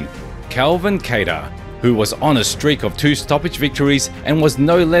Boston, Calvin Kattar, who was on a streak of 2 stoppage victories and was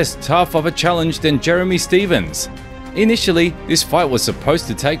no less tough of a challenge than Jeremy Stephens. Initially, this fight was supposed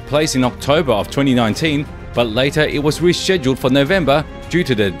to take place in October of 2019, but later it was rescheduled for November due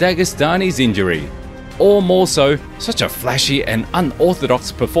to the Dagestani's injury. Or more so, such a flashy and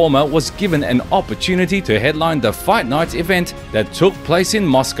unorthodox performer was given an opportunity to headline the Fight Night event that took place in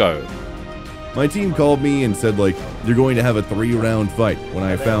Moscow. My team called me and said, like, you're going to have a 3-round fight when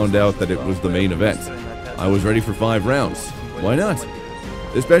I found out that it was the main event. I was ready for 5 rounds. Why not?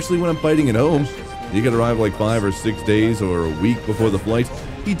 Especially when I'm fighting at home. You could arrive like 5 or 6 days or a week before the flight.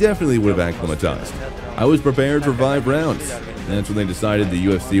 He definitely would have acclimatized. I was prepared for 5 rounds. That's when they decided, the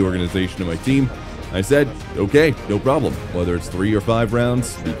UFC organization of my team. I said, okay, no problem, whether it's 3 or 5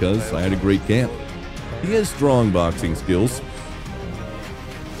 rounds, because I had a great camp. He has strong boxing skills,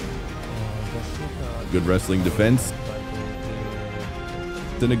 good wrestling defense,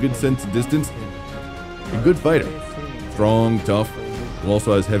 and a good sense of distance. A good fighter. Strong, tough, who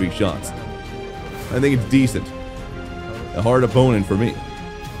also has heavy shots. I think it's decent. A hard opponent for me.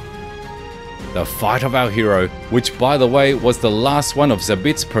 The fight of our hero, which by the way was the last one of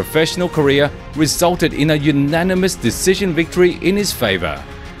Zabit's professional career, resulted in a unanimous decision victory in his favor.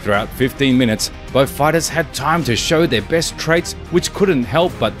 Throughout 15 minutes, both fighters had time to show their best traits, which couldn't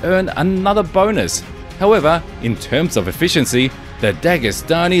help but earn another bonus. However, in terms of efficiency, the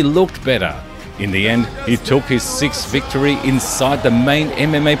Dagestani looked better. In the end, he took his 6th victory inside the main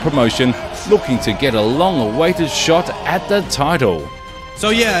MMA promotion, looking to get a long-awaited shot at the title. So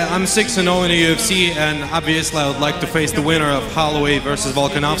yeah, I'm 6-0 in the UFC, and obviously I would like to face the winner of Holloway versus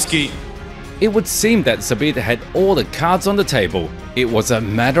Volkanovski. It would seem that Zabit had all the cards on the table. It was a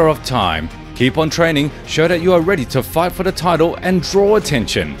matter of time. Keep on training, show that you are ready to fight for the title and draw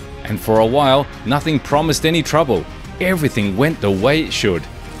attention. And for a while, nothing promised any trouble. Everything went the way it should.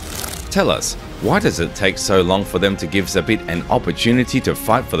 Tell us, why does it take so long for them to give Zabit an opportunity to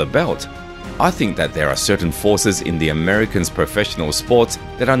fight for the belt? I think that there are certain forces in the Americans' professional sports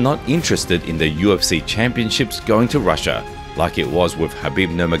that are not interested in the UFC championships going to Russia, like it was with Khabib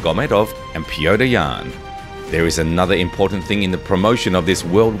Nurmagomedov and Petr Yan. There is another important thing in the promotion of this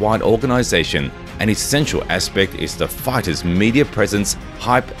worldwide organization. An essential aspect is the fighter's media presence,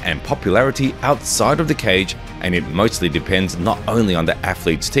 hype and popularity outside of the cage, and it mostly depends not only on the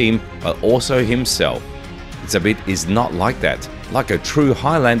athlete's team but also himself. Zabit is not like that. Like a true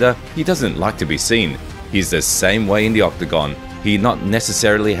Highlander, he doesn't like to be seen. He's the same way in the octagon. He not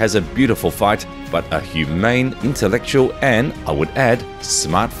necessarily has a beautiful fight, but a humane, intellectual and, I would add,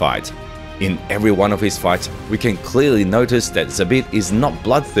 smart fight. In every one of his fights, we can clearly notice that Zabit is not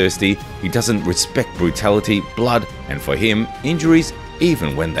bloodthirsty, he doesn't respect brutality, blood, and for him, injuries,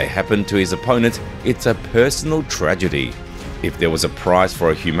 even when they happen to his opponent, it's a personal tragedy. If there was a prize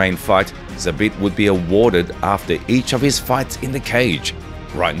for a humane fight, Zabit would be awarded after each of his fights in the cage.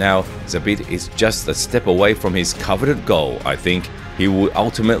 Right now, Zabit is just a step away from his coveted goal. I think he will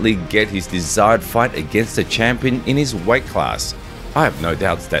ultimately get his desired fight against a champion in his weight class. I have no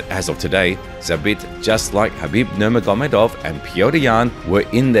doubts that as of today, Zabit, just like Khabib Nurmagomedov and Petr Yan were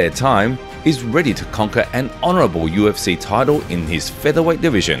in their time, is ready to conquer an honorable UFC title in his featherweight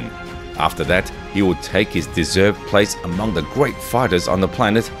division. After that, he will take his deserved place among the great fighters on the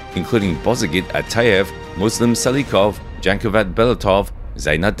planet, including Bozagit Atayev, Muslim Salikov, Jankovac Belatov,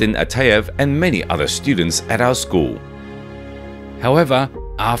 Zainadin Atayev, and many other students at our school. However,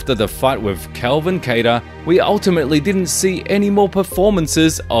 after the fight with Calvin Kattar, we ultimately didn't see any more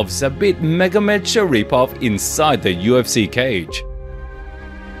performances of Zabit Magomedsharipov inside the UFC cage.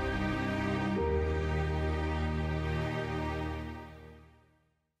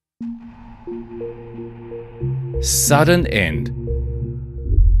 Sudden end.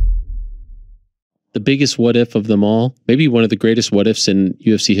 The biggest what if of them all, maybe one of the greatest what ifs in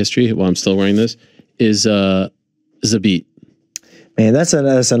UFC history, while I'm still wearing this, is Zabit. Man, that's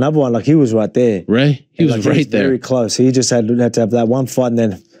another one. Like, he was right there. Right? He was right there. Very close. He just had to have that one fight and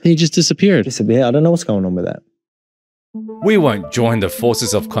then he just disappeared. I don't know what's going on with that. We won't join the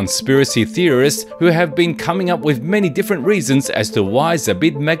forces of conspiracy theorists who have been coming up with many different reasons as to why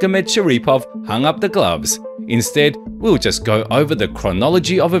Zabit Magomedsharipov hung up the gloves. Instead, we'll just go over the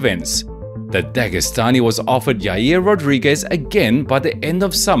chronology of events. The Dagestani was offered Yair Rodriguez again by the end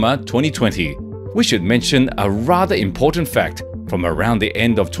of summer 2020. We should mention a rather important fact. From around the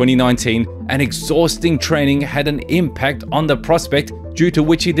end of 2019, an exhausting training had an impact on the prospect due to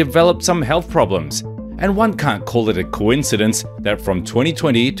which he developed some health problems. And one can't call it a coincidence that from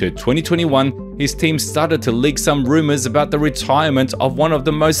 2020 to 2021, his team started to leak some rumors about the retirement of one of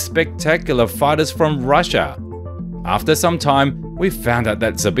the most spectacular fighters from Russia. After some time, we found out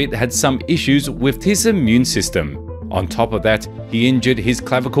that Zabit had some issues with his immune system. On top of that, he injured his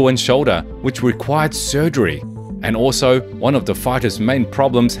clavicle and shoulder, which required surgery. And also, one of the fighter's main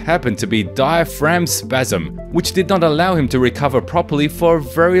problems happened to be diaphragm spasm, which did not allow him to recover properly for a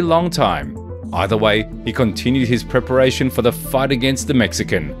very long time. Either way, he continued his preparation for the fight against the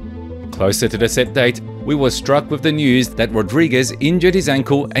Mexican. Closer to the set date, we were struck with the news that Rodriguez injured his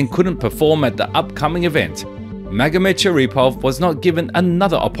ankle and couldn't perform at the upcoming event. Magomedsharipov was not given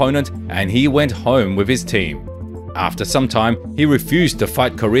another opponent and he went home with his team. After some time, he refused to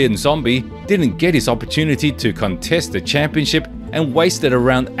fight Korean Zombie, didn't get his opportunity to contest the championship and wasted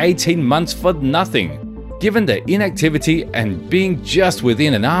around 18 months for nothing. Given the inactivity and being just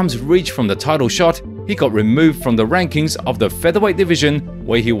within an arm's reach from the title shot, he got removed from the rankings of the featherweight division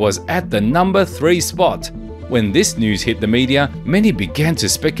where he was at the number 3 spot. When this news hit the media, many began to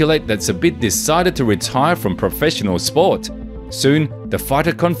speculate that Zabit decided to retire from professional sport. Soon, the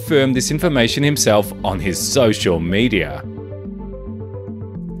fighter confirmed this information himself on his social media.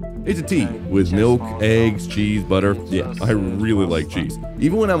 It's a tea with milk, eggs, cheese, butter. Yeah, I really like cheese.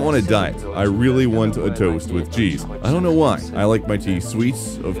 Even when I'm on a diet, I really want a toast with cheese. I don't know why. I like my tea sweet,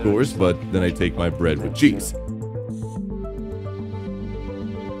 of course, but then I take my bread with cheese.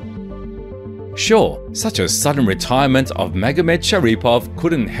 Sure, such a sudden retirement of Magomedsharipov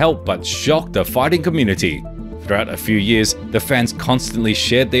couldn't help but shock the fighting community. Throughout a few years, the fans constantly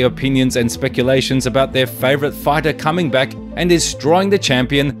shared their opinions and speculations about their favorite fighter coming back and destroying the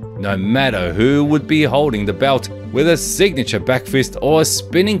champion, no matter who would be holding the belt, with a signature backfist or a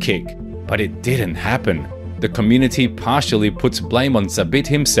spinning kick. But it didn't happen. The community partially puts blame on Zabit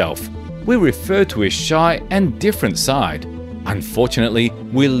himself. We refer to his shy and different side. Unfortunately,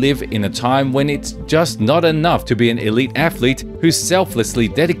 we live in a time when it's just not enough to be an elite athlete who selflessly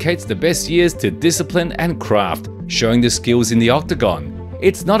dedicates the best years to discipline and craft, showing the skills in the octagon.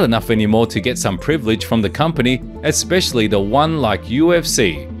 It's not enough anymore to get some privilege from the company, especially the one like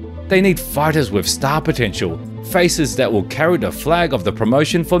UFC. They need fighters with star potential, faces that will carry the flag of the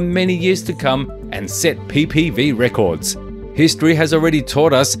promotion for many years to come and set PPV records. History has already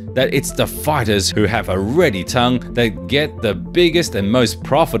taught us that it's the fighters who have a ready tongue that get the biggest and most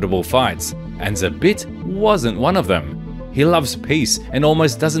profitable fights, and Zabit wasn't one of them. He loves peace and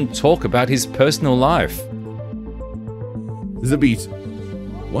almost doesn't talk about his personal life. Zabit,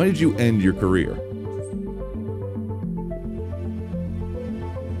 why did you end your career?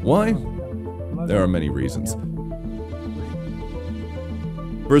 Why? There are many reasons.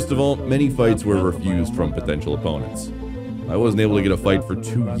 First of all, many fights were refused from potential opponents. I wasn't able to get a fight for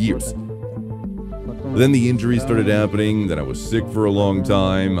 2 years. Then the injuries started happening, then I was sick for a long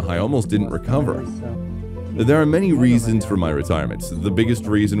time, I almost didn't recover. There are many reasons for my retirement. The biggest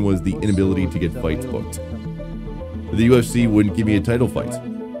reason was the inability to get fights booked. The UFC wouldn't give me a title fight.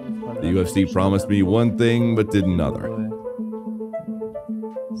 The UFC promised me one thing but did another.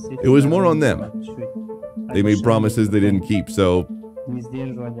 It was more on them. They made promises they didn't keep, so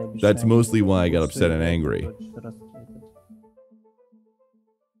that's mostly why I got upset and angry.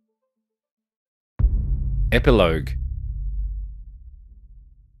 Epilogue.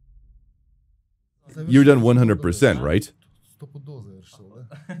 You're done 100%, right?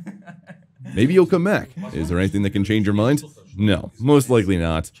 Maybe you'll come back. Is there anything that can change your mind? No, most likely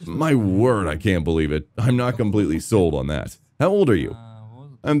not. My word, I can't believe it. I'm not completely sold on that. How old are you?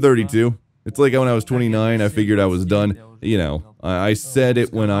 I'm 32. It's like when I was 29, I figured I was done. You know, I said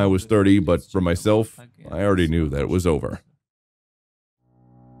it when I was 30, but for myself, I already knew that it was over.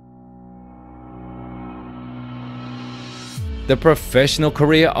 The professional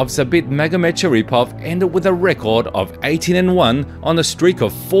career of Zabit Magomedsharipov ended with a record of 18-1 on a streak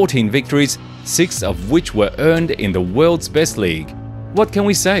of 14 victories, 6 of which were earned in the world's best league. What can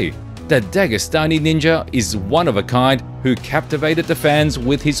we say? The Dagestani ninja is one of a kind who captivated the fans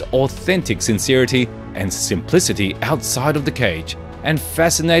with his authentic sincerity and simplicity outside of the cage, and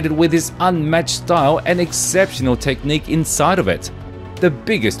fascinated with his unmatched style and exceptional technique inside of it. The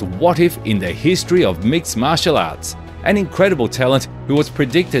biggest what-if in the history of mixed martial arts. An incredible talent who was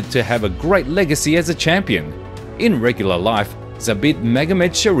predicted to have a great legacy as a champion. In regular life, Zabit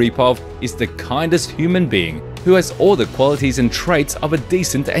Magomedsharipov is the kindest human being who has all the qualities and traits of a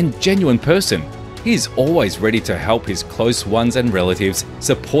decent and genuine person. He is always ready to help his close ones and relatives,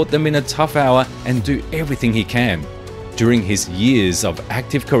 support them in a tough hour, and do everything he can. During his years of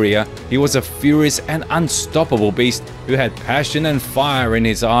active career, he was a furious and unstoppable beast who had passion and fire in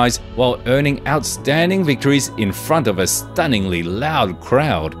his eyes while earning outstanding victories in front of a stunningly loud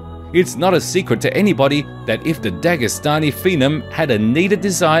crowd. It's not a secret to anybody that if the Dagestani phenom had a needed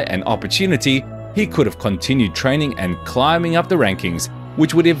desire and opportunity, he could have continued training and climbing up the rankings,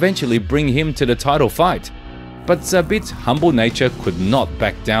 which would eventually bring him to the title fight. But Zabit's humble nature could not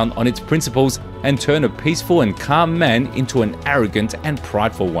back down on its principles and turn a peaceful and calm man into an arrogant and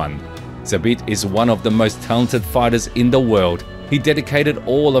prideful one. Zabit is one of the most talented fighters in the world. He dedicated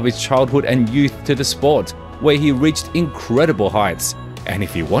all of his childhood and youth to the sport, where he reached incredible heights. And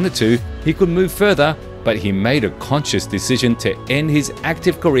if he wanted to, he could move further, but he made a conscious decision to end his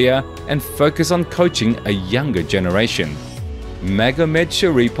active career and focus on coaching a younger generation.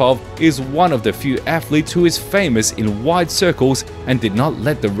 Magomedsharipov is one of the few athletes who is famous in wide circles and did not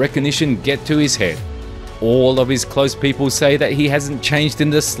let the recognition get to his head. All of his close people say that he hasn't changed in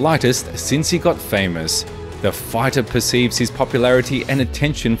the slightest since he got famous. The fighter perceives his popularity and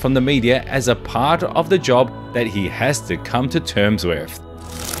attention from the media as a part of the job that he has to come to terms with.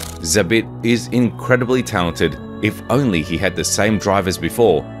 Zabit is incredibly talented. If only he had the same drive as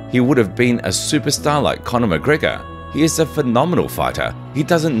before, he would have been a superstar like Conor McGregor. He is a phenomenal fighter. He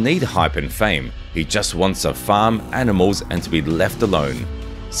doesn't need hype and fame. He just wants to farm animals and to be left alone.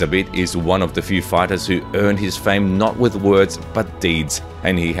 Zabit is one of the few fighters who earned his fame not with words but deeds,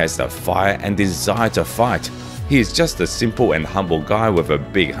 and he has the fire and desire to fight. He is just a simple and humble guy with a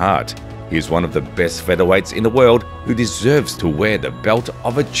big heart. He is one of the best featherweights in the world who deserves to wear the belt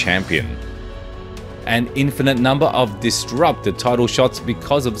of a champion. An infinite number of disrupted title shots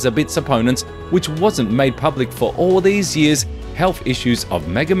because of Zabit's opponents, which wasn't made public for all these years, health issues of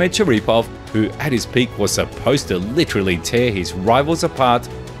Magomedsharipov, who at his peak was supposed to literally tear his rivals apart.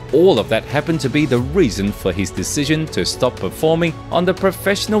 All of that happened to be the reason for his decision to stop performing on the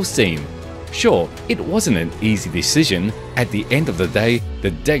professional scene. Sure, it wasn't an easy decision. At the end of the day,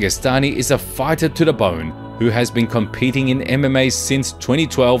 the Dagestani is a fighter to the bone who has been competing in MMA since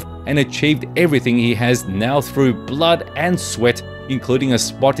 2012 and achieved everything he has now through blood and sweat, including a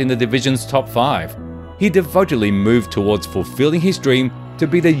spot in the division's top 5. He devotedly moved towards fulfilling his dream to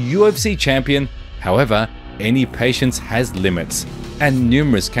be the UFC champion. However, any patience has limits, and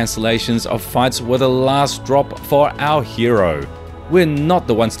numerous cancellations of fights were the last drop for our hero. We're not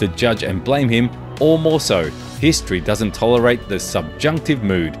the ones to judge and blame him, or more so, history doesn't tolerate the subjunctive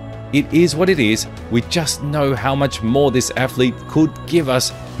mood. It is what it is. We just know how much more this athlete could give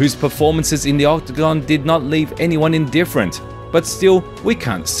us, whose performances in the octagon did not leave anyone indifferent. But still, we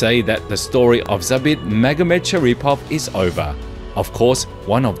can't say that the story of Zabit Magomedsharipov is over. Of course,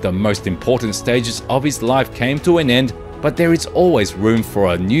 one of the most important stages of his life came to an end, but there is always room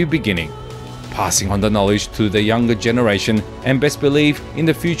for a new beginning. Passing on the knowledge to the younger generation, and best believe in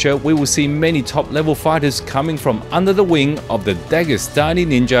the future we will see many top-level fighters coming from under the wing of the Dagestani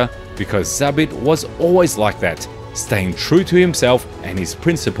ninja, because Zabit was always like that, staying true to himself and his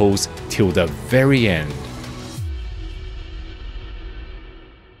principles till the very end.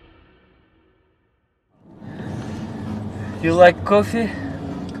 You like coffee?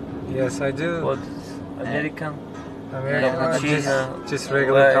 Yes, I do. What? American? American, just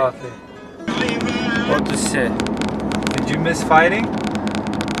regular coffee. What to say? Did you miss fighting?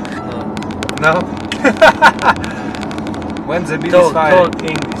 No. No? When Zabit is fighting? Talk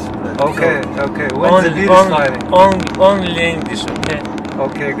English. Okay, okay. When Zabit is fighting? Only English, okay?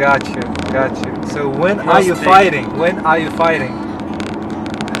 Okay, got you, got you. So when are you fighting? When are you fighting?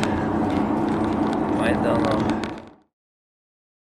 I don't know.